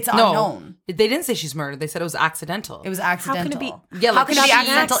 It's unknown. No, they didn't say she's murdered. They said it was accidental. It was accidental. How can it be? Yeah, how can it be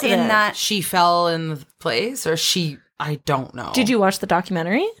accidental in that? She fell in the place or I don't know. Did you watch the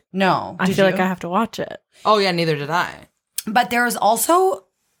documentary? No. I feel like I have to watch it. Oh yeah, neither did I. But there was also,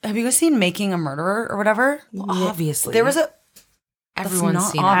 have you guys seen Making a Murderer or whatever? Well, obviously. There was a, everyone's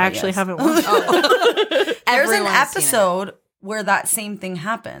seen it. I actually haven't watched it. There's an Everyone's seen it. episode where that same thing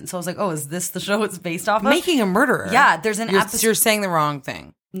happened. So I was like, oh, is this the show it's based off of? Making a Murderer. Yeah, there's an episode. You're saying the wrong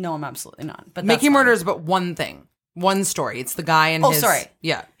thing. No, I'm absolutely not. But Making a that's Murderer fine. is about one thing. One story. It's the guy and his... sorry.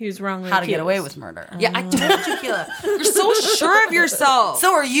 Yeah. He was wrongly How to Get accused. Away with Murder. Yeah, I told you, Keila. You're so sure of yourself.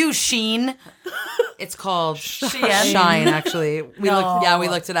 So are you, Sheen. It's called Shine. Shine, actually. We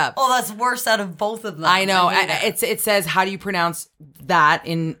looked it up. Oh, that's worse out of both of them. I know. hate it. It says, how do you pronounce that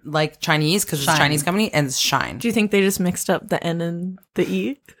in like Chinese? Because it's a Shine. Chinese company, and it's Shine. Do you think they just mixed up the N and the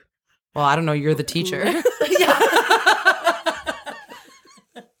E? Well, I don't know. You're the teacher.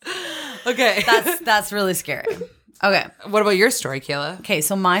 Okay. That's really scary. Okay. What about your story, Kayla? Okay,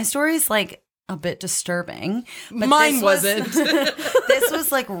 so my story is like a bit disturbing. But Mine this wasn't. This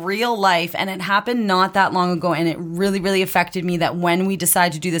was like real life and it happened not that long ago and it really, really affected me that when we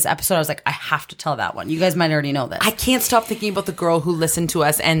decided to do this episode, I was like, I have to tell that one. You guys might already know this. I can't stop thinking about the girl who listened to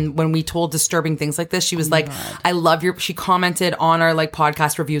us, and when we told disturbing things like this, she was like, I love she commented on our like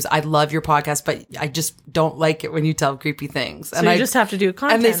podcast reviews, I love your podcast, but I just don't like it when you tell creepy things. So you just have to do a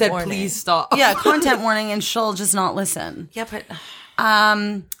content And they said, warning. please stop. Yeah, content warning and she'll just not listen. Yeah, but...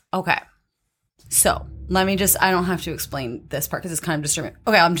 Okay. So let me just, I don't have to explain this part because it's kind of disturbing.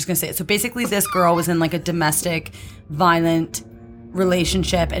 Okay, I'm just going to say it. So basically this girl was in like a domestic violent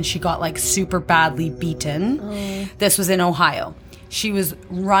relationship and she got like super badly beaten. This was in Ohio. She was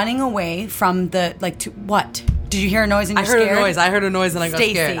running away from the, like, to what? Did you hear a noise and you're scared? I heard a noise and I got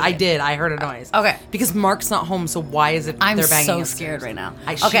Stacey. scared. I did. I heard a noise. Okay. Because Mark's not home, so why is it I'm they're banging so upstairs? scared right now.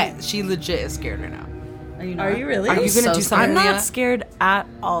 Okay. She legit is scared right now. Are you really? Are you going to do something? I'm not Leah? scared at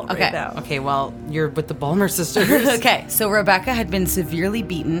all right now. Okay, well, you're with the Ballmer sisters. Okay, so Rebecca had been severely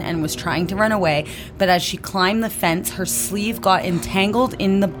beaten and was trying to run away, but as she climbed the fence, her sleeve got entangled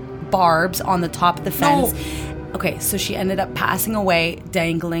in the barbs on the top of the fence. Okay, so she ended up passing away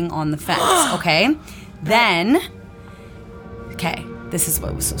dangling on the fence, okay? Then, okay, this is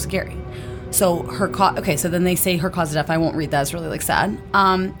what was so scary. So so then they say her cause of death, I won't read that, it's really like sad.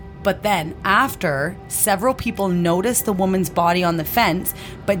 But then after, several people noticed the woman's body on the fence,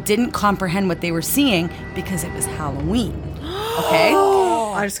 but didn't comprehend what they were seeing because it was Halloween, okay?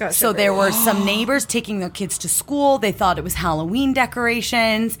 I just got So there were some neighbors taking their kids to school. They thought it was Halloween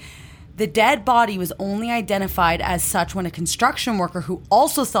decorations. The dead body was only identified as such when a construction worker who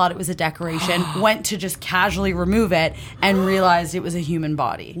also thought it was a decoration went to just casually remove it and realized it was a human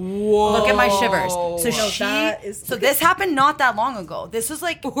body. Whoa. Look at my shivers. So this happened not that long ago. This was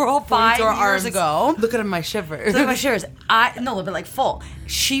like We're all 5 to our years arms. ago. Look at my shivers. Look at my shivers. No, but like full.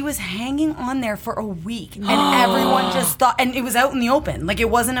 She was hanging on there for a week, and everyone just thought, and it was out in the open. Like it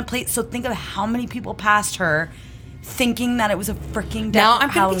wasn't a place. So think of how many people passed her, thinking that it was a freaking Now I'm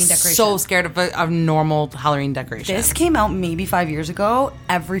Halloween gonna be decoration. so scared of a normal Halloween decoration. This came out maybe 5 years ago.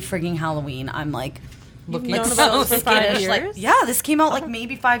 Every freaking Halloween, I'm like. Looking known about it for 5 skittish, years? like, yeah, this came out like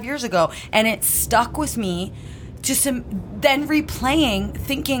maybe 5 years ago, and it stuck with me. Just then replaying,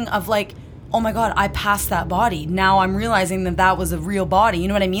 thinking of like, oh my god, I passed that body. Now I'm realizing that was a real body. You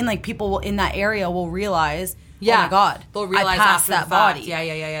know what I mean? Like people in that area will realize, oh my god, they'll realize I passed after the that fact. body.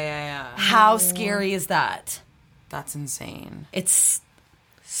 Yeah. How scary is that? That's insane. It's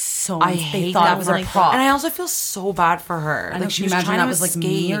so. I they hate thought that it was for a prop. And I also feel so bad for her. I Like she was imagine trying that to was like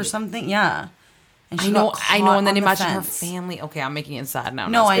me or escape. something. Yeah. And I she know, got and caught then on the imagine her fence. family. Okay, I'm making it sad now.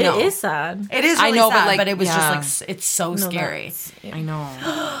 No, I know. It is sad. It is I really know, but, sad, like, but it was yeah. just like it's so scary. I know.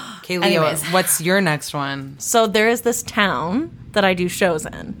 Okay, Leo, Anyways. what's your next one? So there is this town that I do shows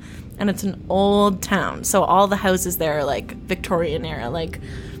in, and it's an old town. So all the houses there are like Victorian era, like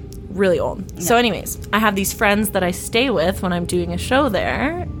really old. Yeah. So anyways, I have these friends that I stay with when I'm doing a show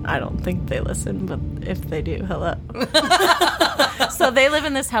there. I don't think they listen, but if they do, hello. So they live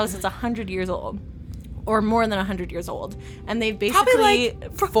in this house. It's 100 years old. Or more than 100 years old. And they've basically... Probably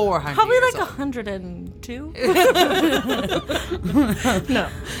like 400 Probably years like old. 102. No.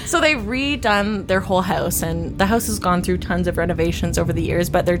 So they've redone their whole house, and the house has gone through tons of renovations over the years,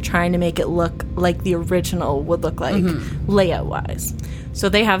 but they're trying to make it look like the original would look like, layout-wise. So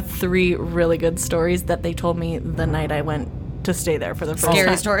they have 3 really good stories that they told me the night I went to stay there for the first Scary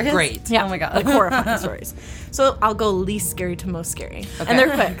time. stories. Great. Yeah. Oh my god. Like horrifying stories. So I'll go least scary to most scary. And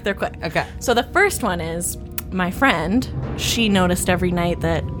they're quick. Okay. So the first one is my friend, she noticed every night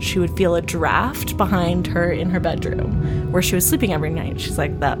that she would feel a draft behind her in her bedroom where she was sleeping every night. She's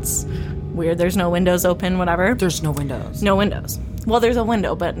like, that's weird. There's no windows open, whatever. There's no windows. No windows. Well, there's a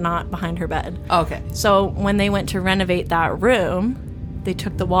window, but not behind her bed. Okay. So when they went to renovate that room, they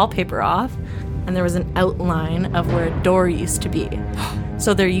took the wallpaper off, and there was an outline of where a door used to be.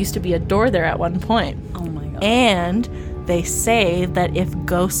 So there used to be a door there at one point. Oh my god. And they say that if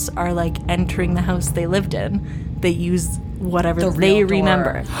ghosts are like entering the house they lived in, they use whatever The they real door.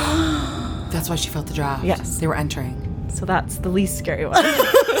 remember. That's why she felt the draft. Yes. They were entering. So that's the least scary one.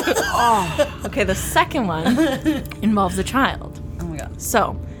 Okay, the second one involves a child. Oh my god.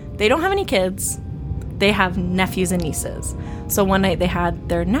 So they don't have any kids. They have nephews and nieces. So one night they had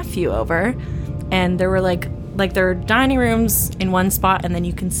their nephew over, and there were like their dining rooms in one spot, and then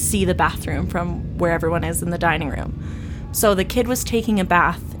you can see the bathroom from where everyone is in the dining room. So the kid was taking a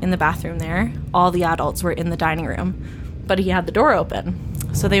bath in the bathroom there. All the adults were in the dining room, but he had the door open.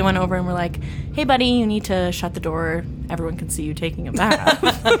 So they went over and were like, hey buddy, you need to shut the door. Everyone can see you taking a bath.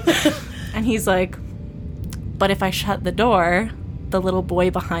 And he's like, but if I shut the door, the little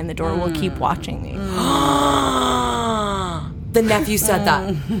boy behind the door will keep watching me. The nephew said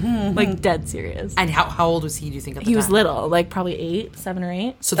that. Like dead serious. And how old was he, do you think, at the He was time? little, like probably 7 or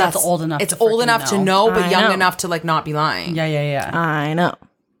 8. So That's old enough It's to old freaking enough to know. know, but I young know. enough to like not be lying. Yeah. I know.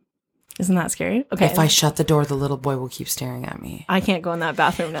 Isn't that scary? Okay. If I shut the door, the little boy will keep staring at me. I can't go in that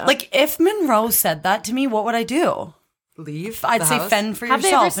bathroom now. Like if Monroe said that to me, what would I do? leave. I'd the say house? fend for Have they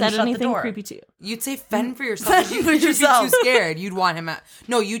yourself ever said and shut the anything door. creepy to you? You'd say fend for yourself. Fend You'd for be too yourself. scared. You'd want him out.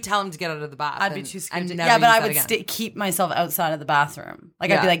 No, you'd tell him to get out of the bath. I'd be and- too scared. and To, never yeah, but use I that would again. keep myself outside of the bathroom.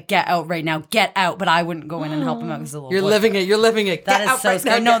 Like I'd Yeah. be like, "Get out right now, get out!" But I wouldn't go in and help him out because the little You're boy- living it. You're living it. That Get is out so right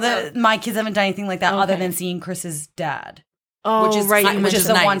scary. now, No, get out. my kids haven't done anything like that other Okay. than seeing Chris's dad, Oh, Which is right. fine, you which which is is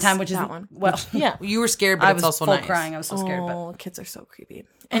the one nice. time, which is That one. well, Yeah. You were scared, but I it's was also full nice. crying. I was so scared, but Oh, kids are so creepy.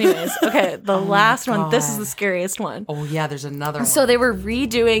 Anyways, okay, the last one. This is the scariest one. Oh yeah, there's another one. So they were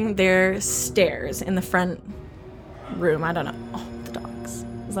redoing their stairs in the front room. I don't know. Oh, the dogs.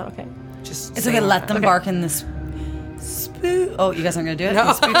 Is that okay? just it's say okay. it. Let them bark in this. Oh, you guys aren't gonna do it?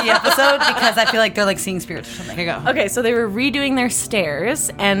 The spooky episode because I feel like they're like seeing spirits or something. Here you go. Okay, so they were redoing their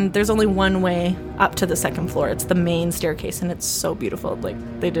stairs, and there's only one way up to the second floor. It's the main staircase, and it's so beautiful. Like,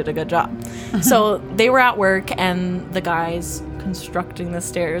 they did a good job. So they were at work, and the guys constructing the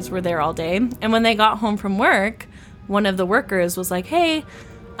stairs were there all day. And when they got home from work, one of the workers was like, "Hey,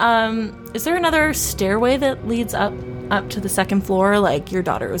 is there another stairway that leads up to the second floor? Like, your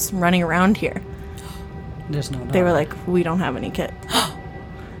daughter was running around here." There's no. They were like, "We don't have any kids."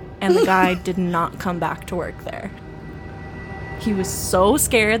 And the guy did not come back to work there. He was so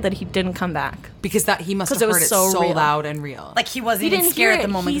scared that he didn't come back. Because that he must have 'Cause it was heard it so so real. loud and real. like he wasn't He even didn't scared hear at the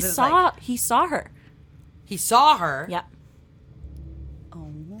it. moment. He 'cause it was saw like, he saw her. he saw her. Yeah.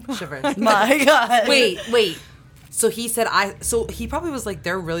 Shivers. my God. Wait. So he said so he probably was like,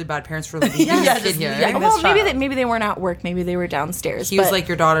 they're really bad parents for leaving Yeah, this kid just here. leaving Well, this maybe child. maybe they weren't at work. Maybe they were downstairs. He was but- like,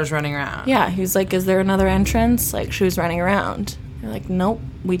 your daughter's running around. yeah. He was like, "Is there another entrance?" Like, she was running around. They're like, "Nope,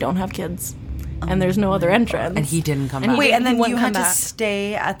 we don't have kids, and there's no other entrance." And he didn't come And he back. Wait, and then He wouldn't you had come to back.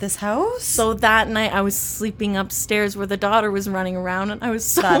 stay at this house? So that night, I was sleeping upstairs where the daughter was running around, and I was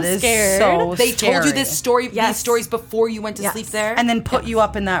so That is scared. so They told you scary. this story, Yes. these stories before you went to Yes. sleep there? and then put you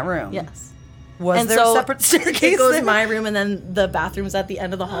up in that room. Yes. Was And there so a separate staircase It goes there? in my room, and then the bathroom's at the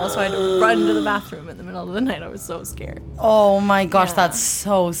end of the hall, so I had to run to the bathroom in the middle of the night. I was so scared. Oh my gosh, Yeah. that's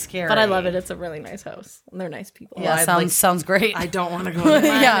so scary. But I love it. It's a really nice house, and they're nice people. Yeah, I'd sounds great. I don't want to go there.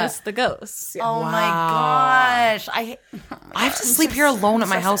 Yeah. Minus the ghosts. Yeah. Oh my gosh, I I have to sleep here alone at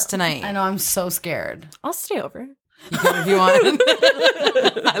my house tonight. know I'm so scared. I'll stay over. If you want.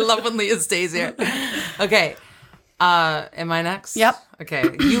 I love when Leah stays here. Okay. Am I next? Yep. Okay.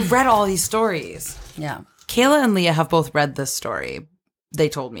 You've read all these stories. Yeah. Kayla and Leah have both read this story. They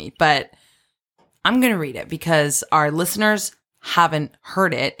told me, but I'm going to read it because our listeners haven't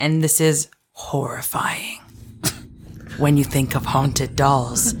heard it, and this is horrifying. When you think of haunted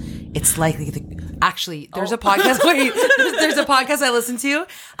dolls, it's likely actually, there's a podcast. Wait, there's a podcast I listen to.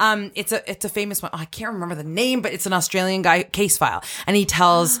 It's a famous one. Oh, I can't remember the name, but it's an Australian guy, Case File, and he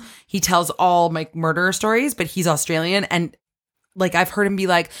tells all my murder stories, but he's Australian, and like I've heard him be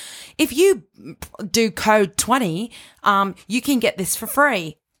like, if you do code 20, you can get this for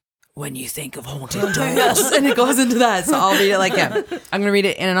free. When you think of haunted dolls, and it goes into that, so I'll read it like him. I'm gonna read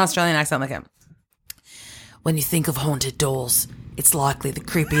it in an Australian accent like him. When you think of haunted dolls, it's likely the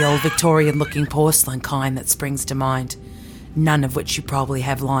creepy old Victorian-looking porcelain kind that springs to mind. None of which you probably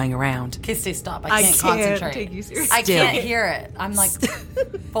have lying around. Okay, stay stop. I can't concentrate. take you seriously. I can't hear it. I'm like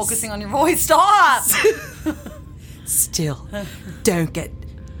focusing on your voice. Stop. Still, don't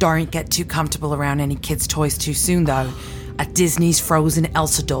get too comfortable around any kids' toys too soon, though. A Disney's Frozen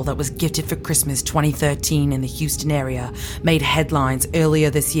Elsa doll that was gifted for Christmas 2013 in the Houston area made headlines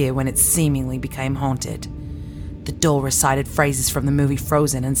earlier this year when it seemingly became haunted. The doll recited phrases from the movie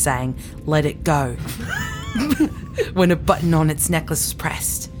Frozen and sang, "Let it go," when a button on its necklace was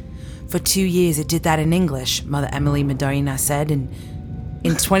pressed. For 2 years it did that in English, Mother Emily Medina said, and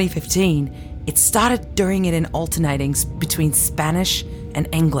in 2015, it started doing it in alternating between Spanish and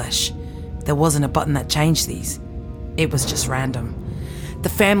English. There wasn't a button that changed these. It was just random. The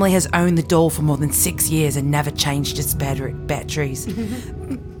family has owned the doll for more than 6 years and never changed its batteries.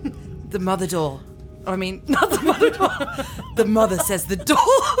 The mother doll. I mean, not the mother doll. The mother says the doll.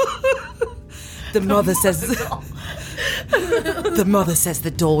 The mother says the mother says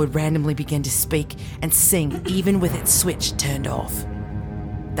the doll would randomly begin to speak and sing even with its switch turned off.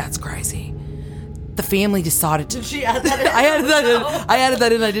 That's crazy. The family decided to. Did she add that in? I added that in. I added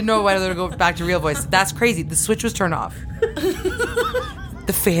that in. I didn't know whether to go back to real voice. That's crazy. The switch was turned off.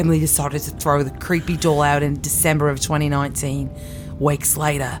 The family decided to throw the creepy doll out in December of 2019. Weeks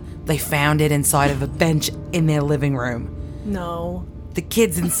later, they found it inside of a bench in their living room. No. The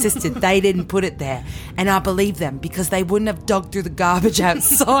kids insisted they didn't put it there, and I believe them because they wouldn't have dug through the garbage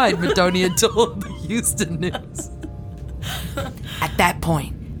outside, Madonia told the Houston News. At that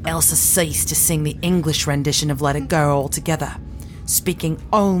point, Elsa ceased to sing the English rendition of Let It Go altogether, speaking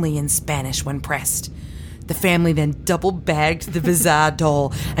only in Spanish when pressed. The family then double-bagged the bizarre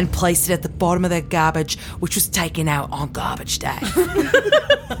doll and placed it at the bottom of their garbage, which was taken out on garbage day.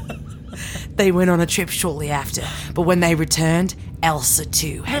 They went on a trip shortly after, but when they returned, Elsa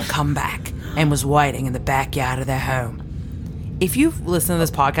too had come back and was waiting in the backyard of their home. If you've listened to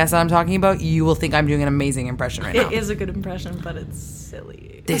this podcast that I'm talking about, you will think I'm doing an amazing impression right now. It is a good impression, but it's silly.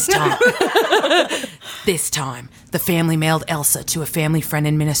 This time, the family mailed Elsa to a family friend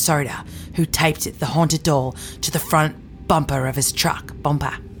in Minnesota who taped the haunted doll to the front bumper of his truck.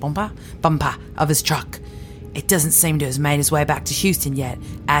 Bumper of his truck. It doesn't seem to have made its way back to Houston yet,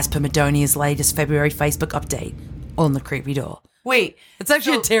 as per Madonia's latest February Facebook update on the creepy doll. Wait, It's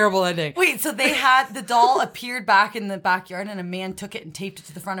actually a terrible ending. wait. So they had the doll appeared back in the backyard, and a man took it and taped it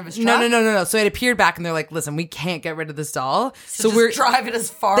to the front of his truck. No. So it appeared back, and they're like, "Listen, we can't get rid of this doll, so just we're drive it as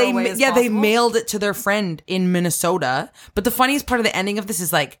far away as They possible? mailed it to their friend in Minnesota. But the funniest part of the ending of this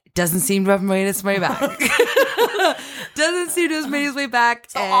is like, doesn't seem to have made its way back. Doesn't seem to have made its way back.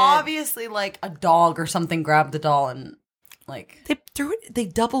 So and obviously, like a dog or something grabbed the doll and like. they threw it. They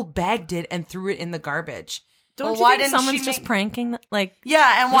double bagged it and threw it in the garbage. Don't Well, you why think didn't someone's she just make- pranking? Like,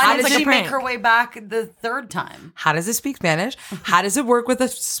 Yeah, and why Sounds did like she a make prank. her way back the third time? How does it speak Spanish? How does it work with a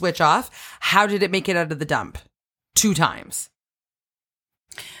switch off? How did it make it out of the dump? 2 times.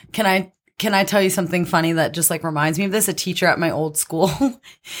 Can I tell you something funny that just like reminds me of this? A teacher at my old school,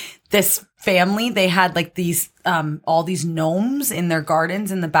 this family, they had like these all these gnomes in their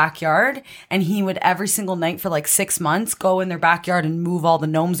gardens in the backyard, and he would every single night for like 6 months go in their backyard and move all the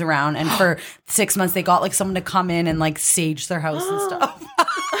gnomes around, and for 6 months they got like someone to come in and like sage their house and stuff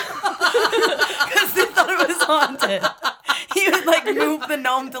because they thought it was haunted. He would like move the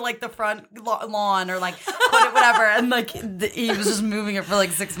gnome to like the front lawn or like put it whatever, and like he was just moving it for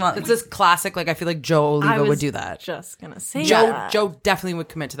like 6 months. It's this classic, like I feel like Joe I Oliva was would do that. Just gonna say that. Joe definitely would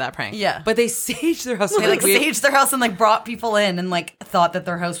commit to that prank. Yeah. But they saged their house. They like staged their house and like brought people in and like thought that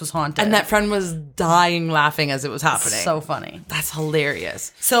their house was haunted. and that friend was dying laughing as it was happening. so funny. That's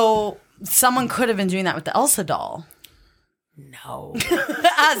hilarious. So someone could have been doing that with the Elsa doll. No.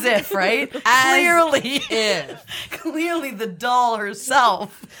 As if, right? Clearly the doll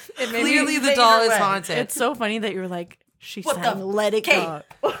herself. Clearly the made doll her is way. haunted. It's so funny that you're like, she What sang the- "Let It Kate.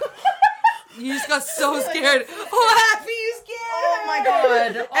 Go." You just got so scared. Oh, Effie, you scared. Oh my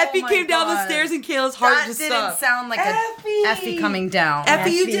god. Effie came down the stairs and Kayla's heart That just didn't stopped. sound like a Effie coming down.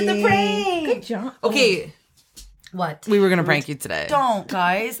 Effie, you did the prank. Good job. Okay, What? we were going to prank you today. Don't,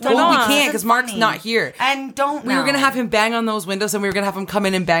 guys. Well, Don't. we This can't is because Mark's funny. not here. And don't We were now. going to have him bang on those windows and we were going to have him come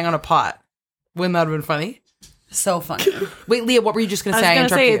in and bang on a pot. Wouldn't that have been funny? So funny. Wait, Leah, what were you just going I to was say? gonna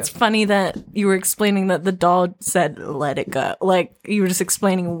say interrupted it's funny that you were explaining that the doll said "Let it go," like you were just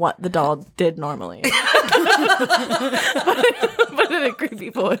explaining what the doll did normally, but in a creepy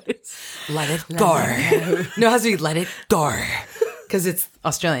voice. you. Let it go. No, it has to be let it go. Because it's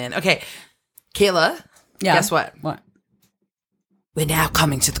Australian. Okay. Kayla, Yeah. guess what? What? We're now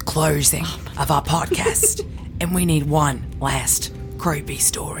coming to the closing of our podcast. And we need one last creepy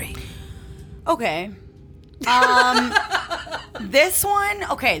story. Okay. This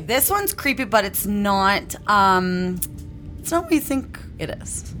one's creepy, but it's not what you think it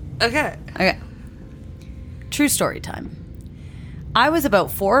is. Okay. Okay. True story time. I was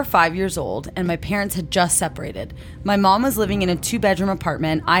about 4 or 5 years old and my parents had just separated. My mom was living in a 2-bedroom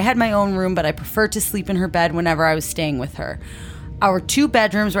apartment. I had my own room, but I preferred to sleep in her bed whenever I was staying with her. Our 2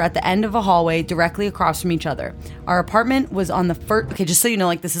 bedrooms were at the end of a hallway directly across from each other. Our apartment was on the first... Okay, just so you know,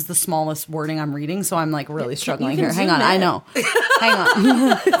 like, this is the smallest wording I'm reading, so I'm, like, really struggling can here. Hang zoom on, in. I know. Hang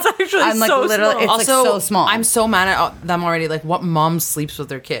on. It's actually I'm, like, so literally- small. it's, like, so small. I'm so mad at them already. Like, what mom sleeps with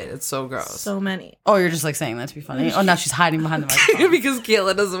their kid? It's so gross. so many. Oh, you're just, like, saying that to be funny? Oh, now she's hiding behind the microphone. Because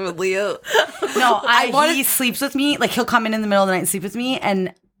Kayla doesn't with Leo. No, he sleeps with me. Like, he'll come in the middle of the night and sleep with me,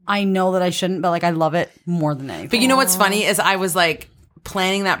 and I know that I shouldn't, but, like, I love it more than anything. But you know what's funny is I was like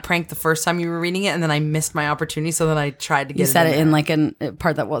planning that prank the first time you were reading it, and then I missed my opportunity, so then I tried to get You said it there. in, like, a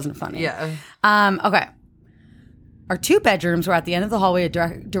part that wasn't funny. Yeah. Okay. Our 2 bedrooms were at the end of the hallway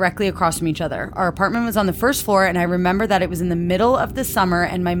directly across from each other. Our apartment was on the first floor, and I remember that it was in the middle of the summer,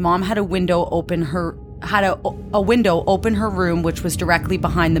 and my mom had a window open her room, which was directly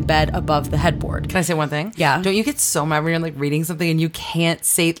behind the bed above the headboard. Can I say one thing? Yeah. Don't you get so mad when you're like reading something and you can't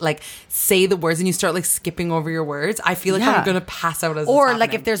say the words and you start like skipping over your words? I feel like Yeah. I'm gonna pass out as Or it's like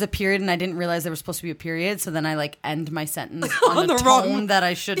happening. if there's a period and I didn't realize there was supposed to be a period, so then I like end my sentence on On the the wrong- tone that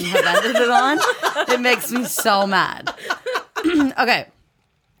I shouldn't have ended it on. It makes me so mad. Okay.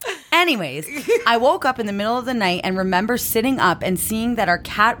 Anyways, I woke up in the middle of the night and remember sitting up and seeing that our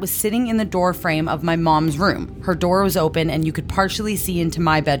cat was sitting in the door frame of my mom's room. Her door was open and you could partially see into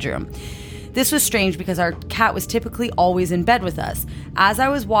my bedroom. This was strange because our cat was typically always in bed with us. As I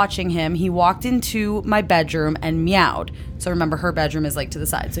was watching him, he walked into my bedroom and meowed. So remember, her bedroom is like to the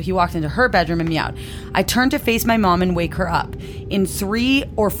side. So he walked into her bedroom and meowed. I turned to face my mom and wake her up. In 3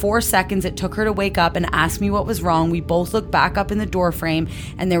 or 4 seconds, it took her to wake up and ask me what was wrong. We both looked back up in the door frame,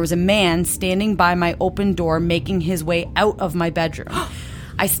 and there was a man standing by my open door making his way out of my bedroom.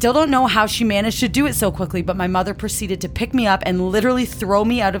 I still don't know how she managed to do it so quickly, but my mother proceeded to pick me up and literally throw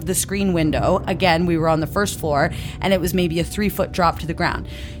me out of the screen window. Again, we were on the first floor, and it was maybe a 3-foot drop to the ground.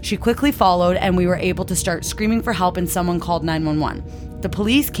 She quickly followed, and we were able to start screaming for help, and someone called 911. The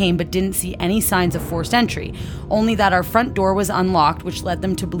police came but didn't see any signs of forced entry, only that our front door was unlocked, which led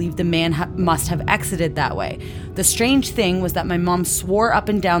them to believe the man must have exited that way. The strange thing was that my mom swore up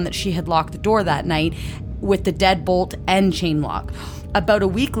and down that she had locked the door that night with the deadbolt and chain lock. About a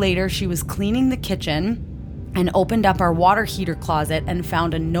week later, she was cleaning the kitchen and opened up our water heater closet and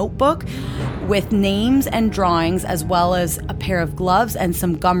found a notebook with names and drawings, as well as a pair of gloves and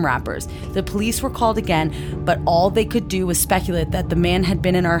some gum wrappers. The police were called again, but all they could do was speculate that the man had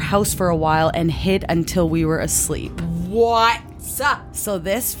been in our house for a while and hid until we were asleep. What? So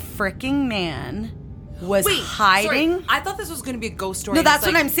this freaking man was hiding. Sorry. I thought this was going to be a ghost story. No, that's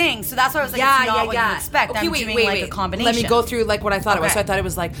what I'm saying. So that's why I was like, it's not what you expect. Okay, I'm doing like a combination. Let me go through like what I thought it was. So I thought it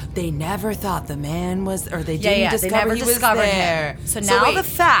was like they never thought the man was, or they didn't discover they never he discovered was there. him. So now the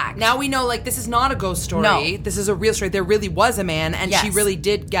fact. Now we know like this is not a ghost story. No. This is a real story. There really was a man, and she really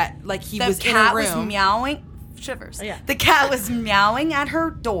did get like he was in a room. The cat was meowing. Shivers. Yeah. The cat was meowing at her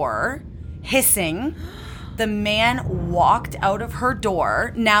door, hissing. The man walked out of her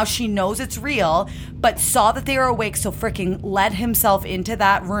door. Now she knows it's real, but saw that they were awake, so freaking led himself into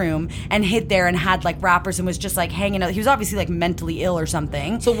that room and hid there and had like wrappers and was just like hanging out. He was obviously like mentally ill or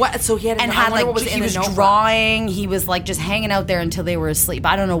something. So what? So he had and had like he was drawing. He was like just hanging out there until they were asleep.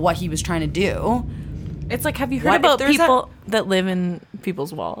 I don't know what he was trying to do. It's like, have you heard about people that live in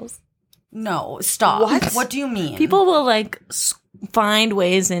people's walls? No, stop. What do you mean? People will like find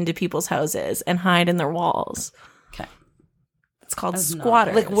ways into people's houses and hide in their walls. Okay. It's called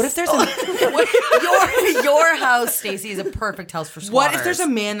squatters. Like, what if there's your house, Stacey, is a perfect house for squatters. What if there's a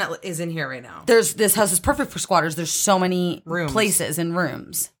man that is in here right now? This house is perfect for squatters. There's so many places and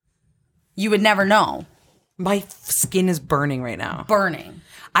rooms. You would never know. My skin is burning right now. Burning.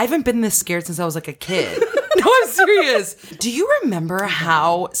 I haven't been this scared since I was like a kid. No, I'm serious. Do you remember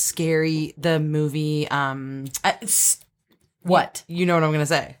how scary the movie what? You know what I'm going to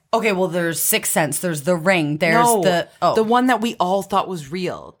say. Okay, well, there's Sixth Sense. There's The Ring. There's the one that we all thought was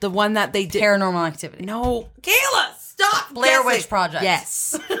real. The one that they did. Paranormal Activity. No. Kayla, stop. Blair Witch Project.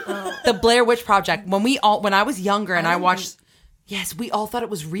 Yes. The Blair Witch Project. When I was younger and I watched... Yes, we all thought it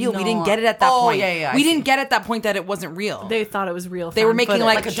was real. No. We didn't get it at that point. Yeah. We didn't get at that point that it wasn't real. They thought it was real. They were making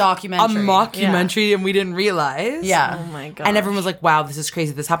like a documentary. A mockumentary, and we didn't realize. Yeah. Oh my god. And everyone was like, wow, this is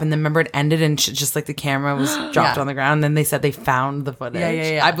crazy. This happened. Then remember it ended and just like the camera was dropped on the ground. Then they said they found the footage.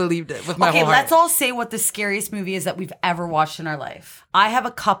 Yeah. I believed it with my whole heart. Let's all say what the scariest movie is that we've ever watched in our life. I have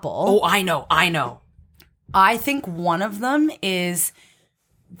a couple. Oh, I know. I think one of them is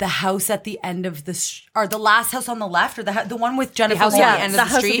the house at the end of or the last house on the left, or the one with Jennifer Lawrence. The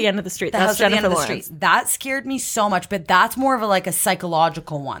house at the end of the street. That's Jennifer Lawrence. That scared me so much, but that's more of a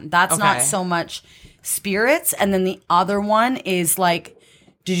psychological one. That's not so much spirits. And then the other one is like,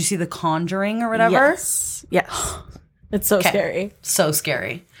 did you see The Conjuring or whatever? Yes. It's so scary. So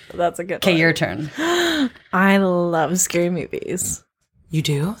scary. That's a good one. Okay, your turn. I love scary movies. You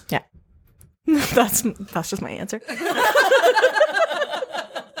do? Yeah. That's just my answer.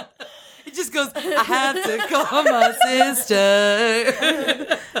 It just goes, I have to call my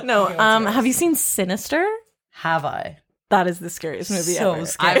sister. No, have you seen Sinister? Have I? That is the scariest movie ever.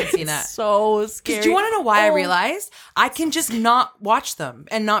 I haven't seen that. So scary. Do you want to know why I realized? I can just not watch them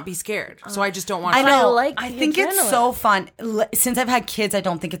and not be scared. So I just don't watch them. I know. I think it's so fun. Since I've had kids, I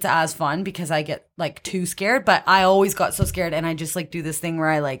don't think it's as fun because I get too scared. But I always got so scared, and I just do this thing where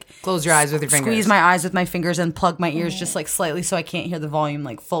I close your eyes with your fingers, squeeze my eyes with my fingers, and plug my ears just slightly so I can't hear the volume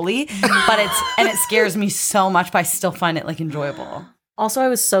fully. But it scares me so much, but I still find it enjoyable. Also, I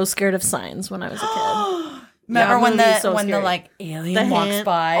was so scared of Signs when I was a kid. Remember when the scary. alien walks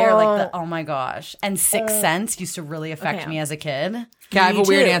by, or oh my gosh, and Sixth Sense used to really affect me as a kid. Okay, I have a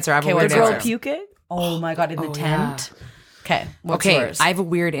weird answer. The girl puking? Oh my god, in the tent. Okay, what's yours? I have a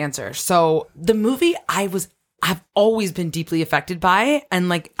weird answer. So the movie I've always been deeply affected by, and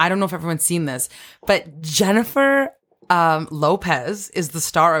I don't know if everyone's seen this, but Jennifer Lopez is the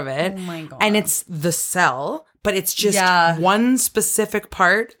star of it. Oh my god, and it's The Cell. But it's just one specific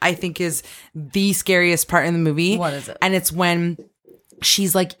part I think is the scariest part in the movie. What is it? And it's when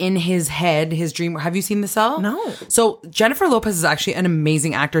she's like in his head, his dream. Have you seen The Cell? No. So Jennifer Lopez is actually an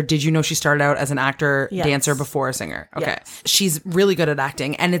amazing actor. Did you know she started out as an actor, Yes. dancer before a singer? Okay. Yes. She's really good at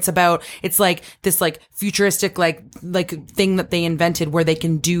acting. And it's like this like futuristic like thing that they invented where they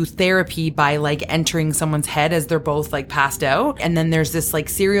can do therapy by like entering someone's head as they're both like passed out. And then there's this like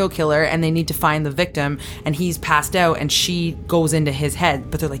serial killer and they need to find the victim and he's passed out and she goes into his head.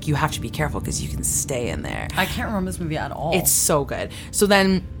 But they're like, you have to be careful because you can stay in there. I can't remember this movie at all. It's so good. So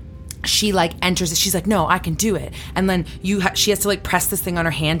then she like enters it. She's like, no, I can do it. And then she has to like press this thing on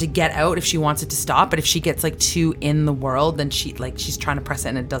her hand to get out if she wants it to stop. But if she gets like too in the world, then she's trying to press it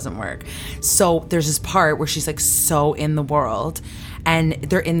and it doesn't work. So there's this part where she's like so in the world and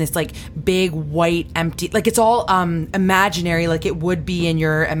they're in this like big white empty, like it's all imaginary, like it would be in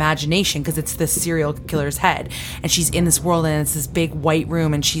your imagination because it's this serial killer's head. And she's in this world and it's this big white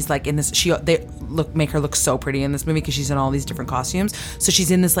room and she's like in this, they make her look so pretty in this movie because she's in all these different costumes. So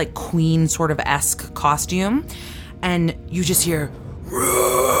she's in this like queen sort of esque costume and you just hear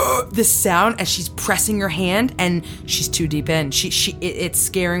this sound as she's pressing her hand and she's too deep in. It's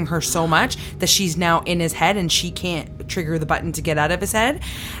scaring her so much that she's now in his head and she can't trigger the button to get out of his head.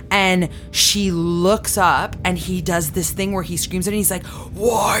 And she looks up and he does this thing where he screams at her and he's like,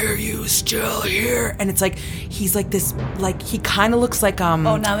 why are you still here? And it's like, he's like this, like he kind of looks like Oh,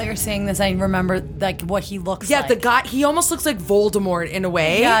 now that you're saying this, I remember like what he looks like. Yeah, the guy, he almost looks like Voldemort in a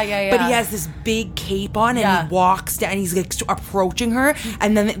way. Yeah. But he has this big cape on and he walks down and he's like approaching her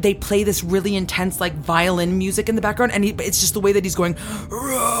and then they play this really intense like violin music in the background and it's just the way that he's going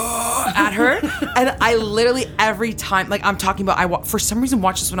at her. And I literally every time, like I'm talking about, I for some reason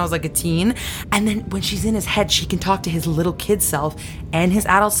watched this when I was like a teen, and then when she's in his head she can talk to his little kid self and his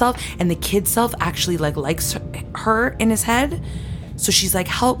adult self, and the kid self actually like likes her in his head. So she's like,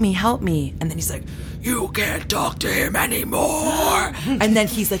 help me. And then he's like, you can't talk to him anymore. And then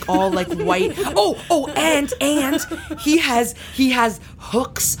he's like all like white. And he has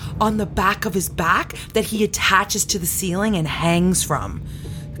hooks on the back of his back that he attaches to the ceiling and hangs from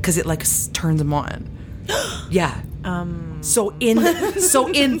because it like turns him on. Yeah. So he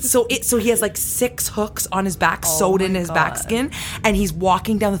has like 6 hooks on his back sewed in his back skin, and he's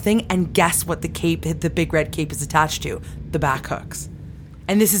walking down the thing, and guess what the big red cape is attached to? The back hooks.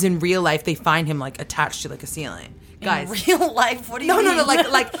 And this is in real life. They find him like attached to like a ceiling. Guys, in real life? What do you mean? No,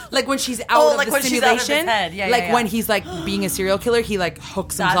 like when she's out of like the when simulation. She's out of his head. Yeah, when he's like being a serial killer, he like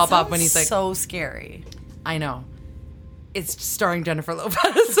hooks himself up when he's like so scary. I know. It's starring Jennifer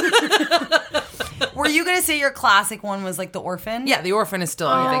Lopez. Were you gonna say your classic one was like The Orphan? Yeah, The Orphan is still,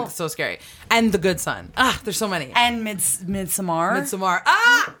 I think, so scary. And The Good Son. There's so many. And Midsommar. Midsommar.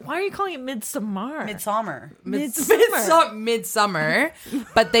 Why are you calling it Midsommar? Midsummer.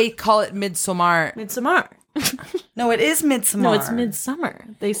 But they call it Midsommar. Midsommar. No, it is Midsommar. No, it's Midsummer,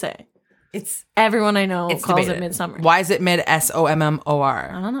 they say. It's Everyone I know calls debated. it Midsummer. Why is it mid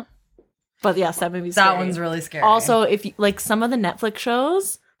SOMMOR? I don't know. But yes, that movie's that scary. one's really scary. Also, if you, like some of the Netflix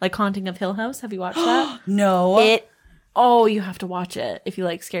shows, like Haunting of Hill House, have you watched that? No. You have to watch it if you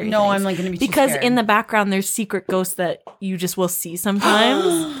like scary things. I'm like gonna be too because scared. in the background there's secret ghosts that you just will see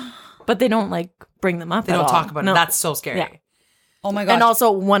sometimes, but they don't like bring them up. They don't talk about it. That's so scary. Yeah. Oh my gosh. And also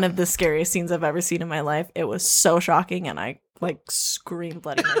one of the scariest scenes I've ever seen in my life. It was so shocking, and I like screamed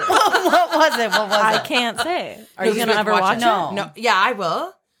bloody murder. What was it? I can't say. Are you gonna ever watch it? No. Yeah, I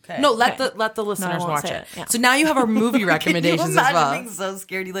will. Okay. No, let the listeners won't watch say it. it. Yeah. So now you have our movie recommendations Can you as well. imagine being so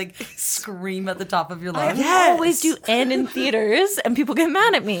scared you like scream at the top of your lungs? I always do, and in theaters, and people get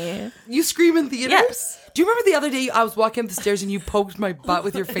mad at me. You scream in theaters? Yes. Do you remember the other day I was walking up the stairs and you poked my butt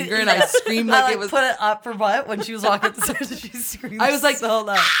with your finger and I screamed like, I it was... put it up her butt when she was walking up the stairs and she screamed. I was like, so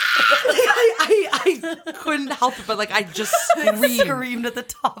loud. I couldn't help it, but like I just screamed. Screamed at the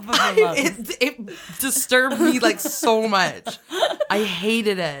top of her lungs. It disturbed me like so much. I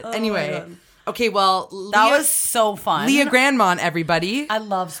hated it. Anyway, okay, well, That was so fun. Leah Grandmont, everybody. I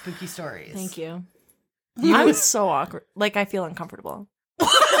love spooky stories. Thank you. I'm so awkward. Like, I feel uncomfortable.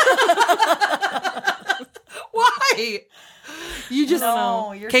 Why? You just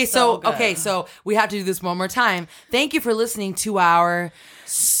No, you're okay. so good. So we have to do this one more time. Thank you for listening to our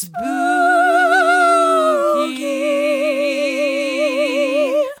spooky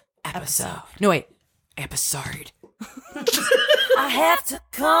episode. No wait, episode. I have to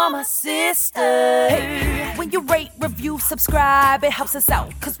call my sister. Hey, when you rate, review, subscribe, it helps us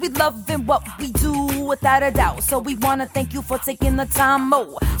out. Cause we loving what we do without a doubt. So we wanna thank you for taking the time,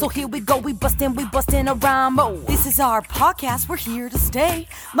 mo. So here we go, we bustin' a rhyme, mo. This is our podcast, we're here to stay.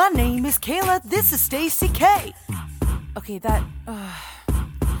 My name is Kayla, this is Stacy K. Okay,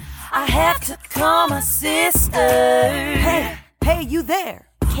 I have to call my sister. Hey, Hey, you there?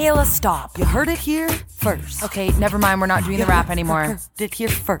 Kayla, stop. You heard it here first. Okay, never mind. We're not doing the rap anymore. Heard it here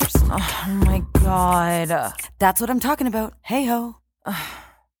first. Oh my God. That's what I'm talking about. Hey ho.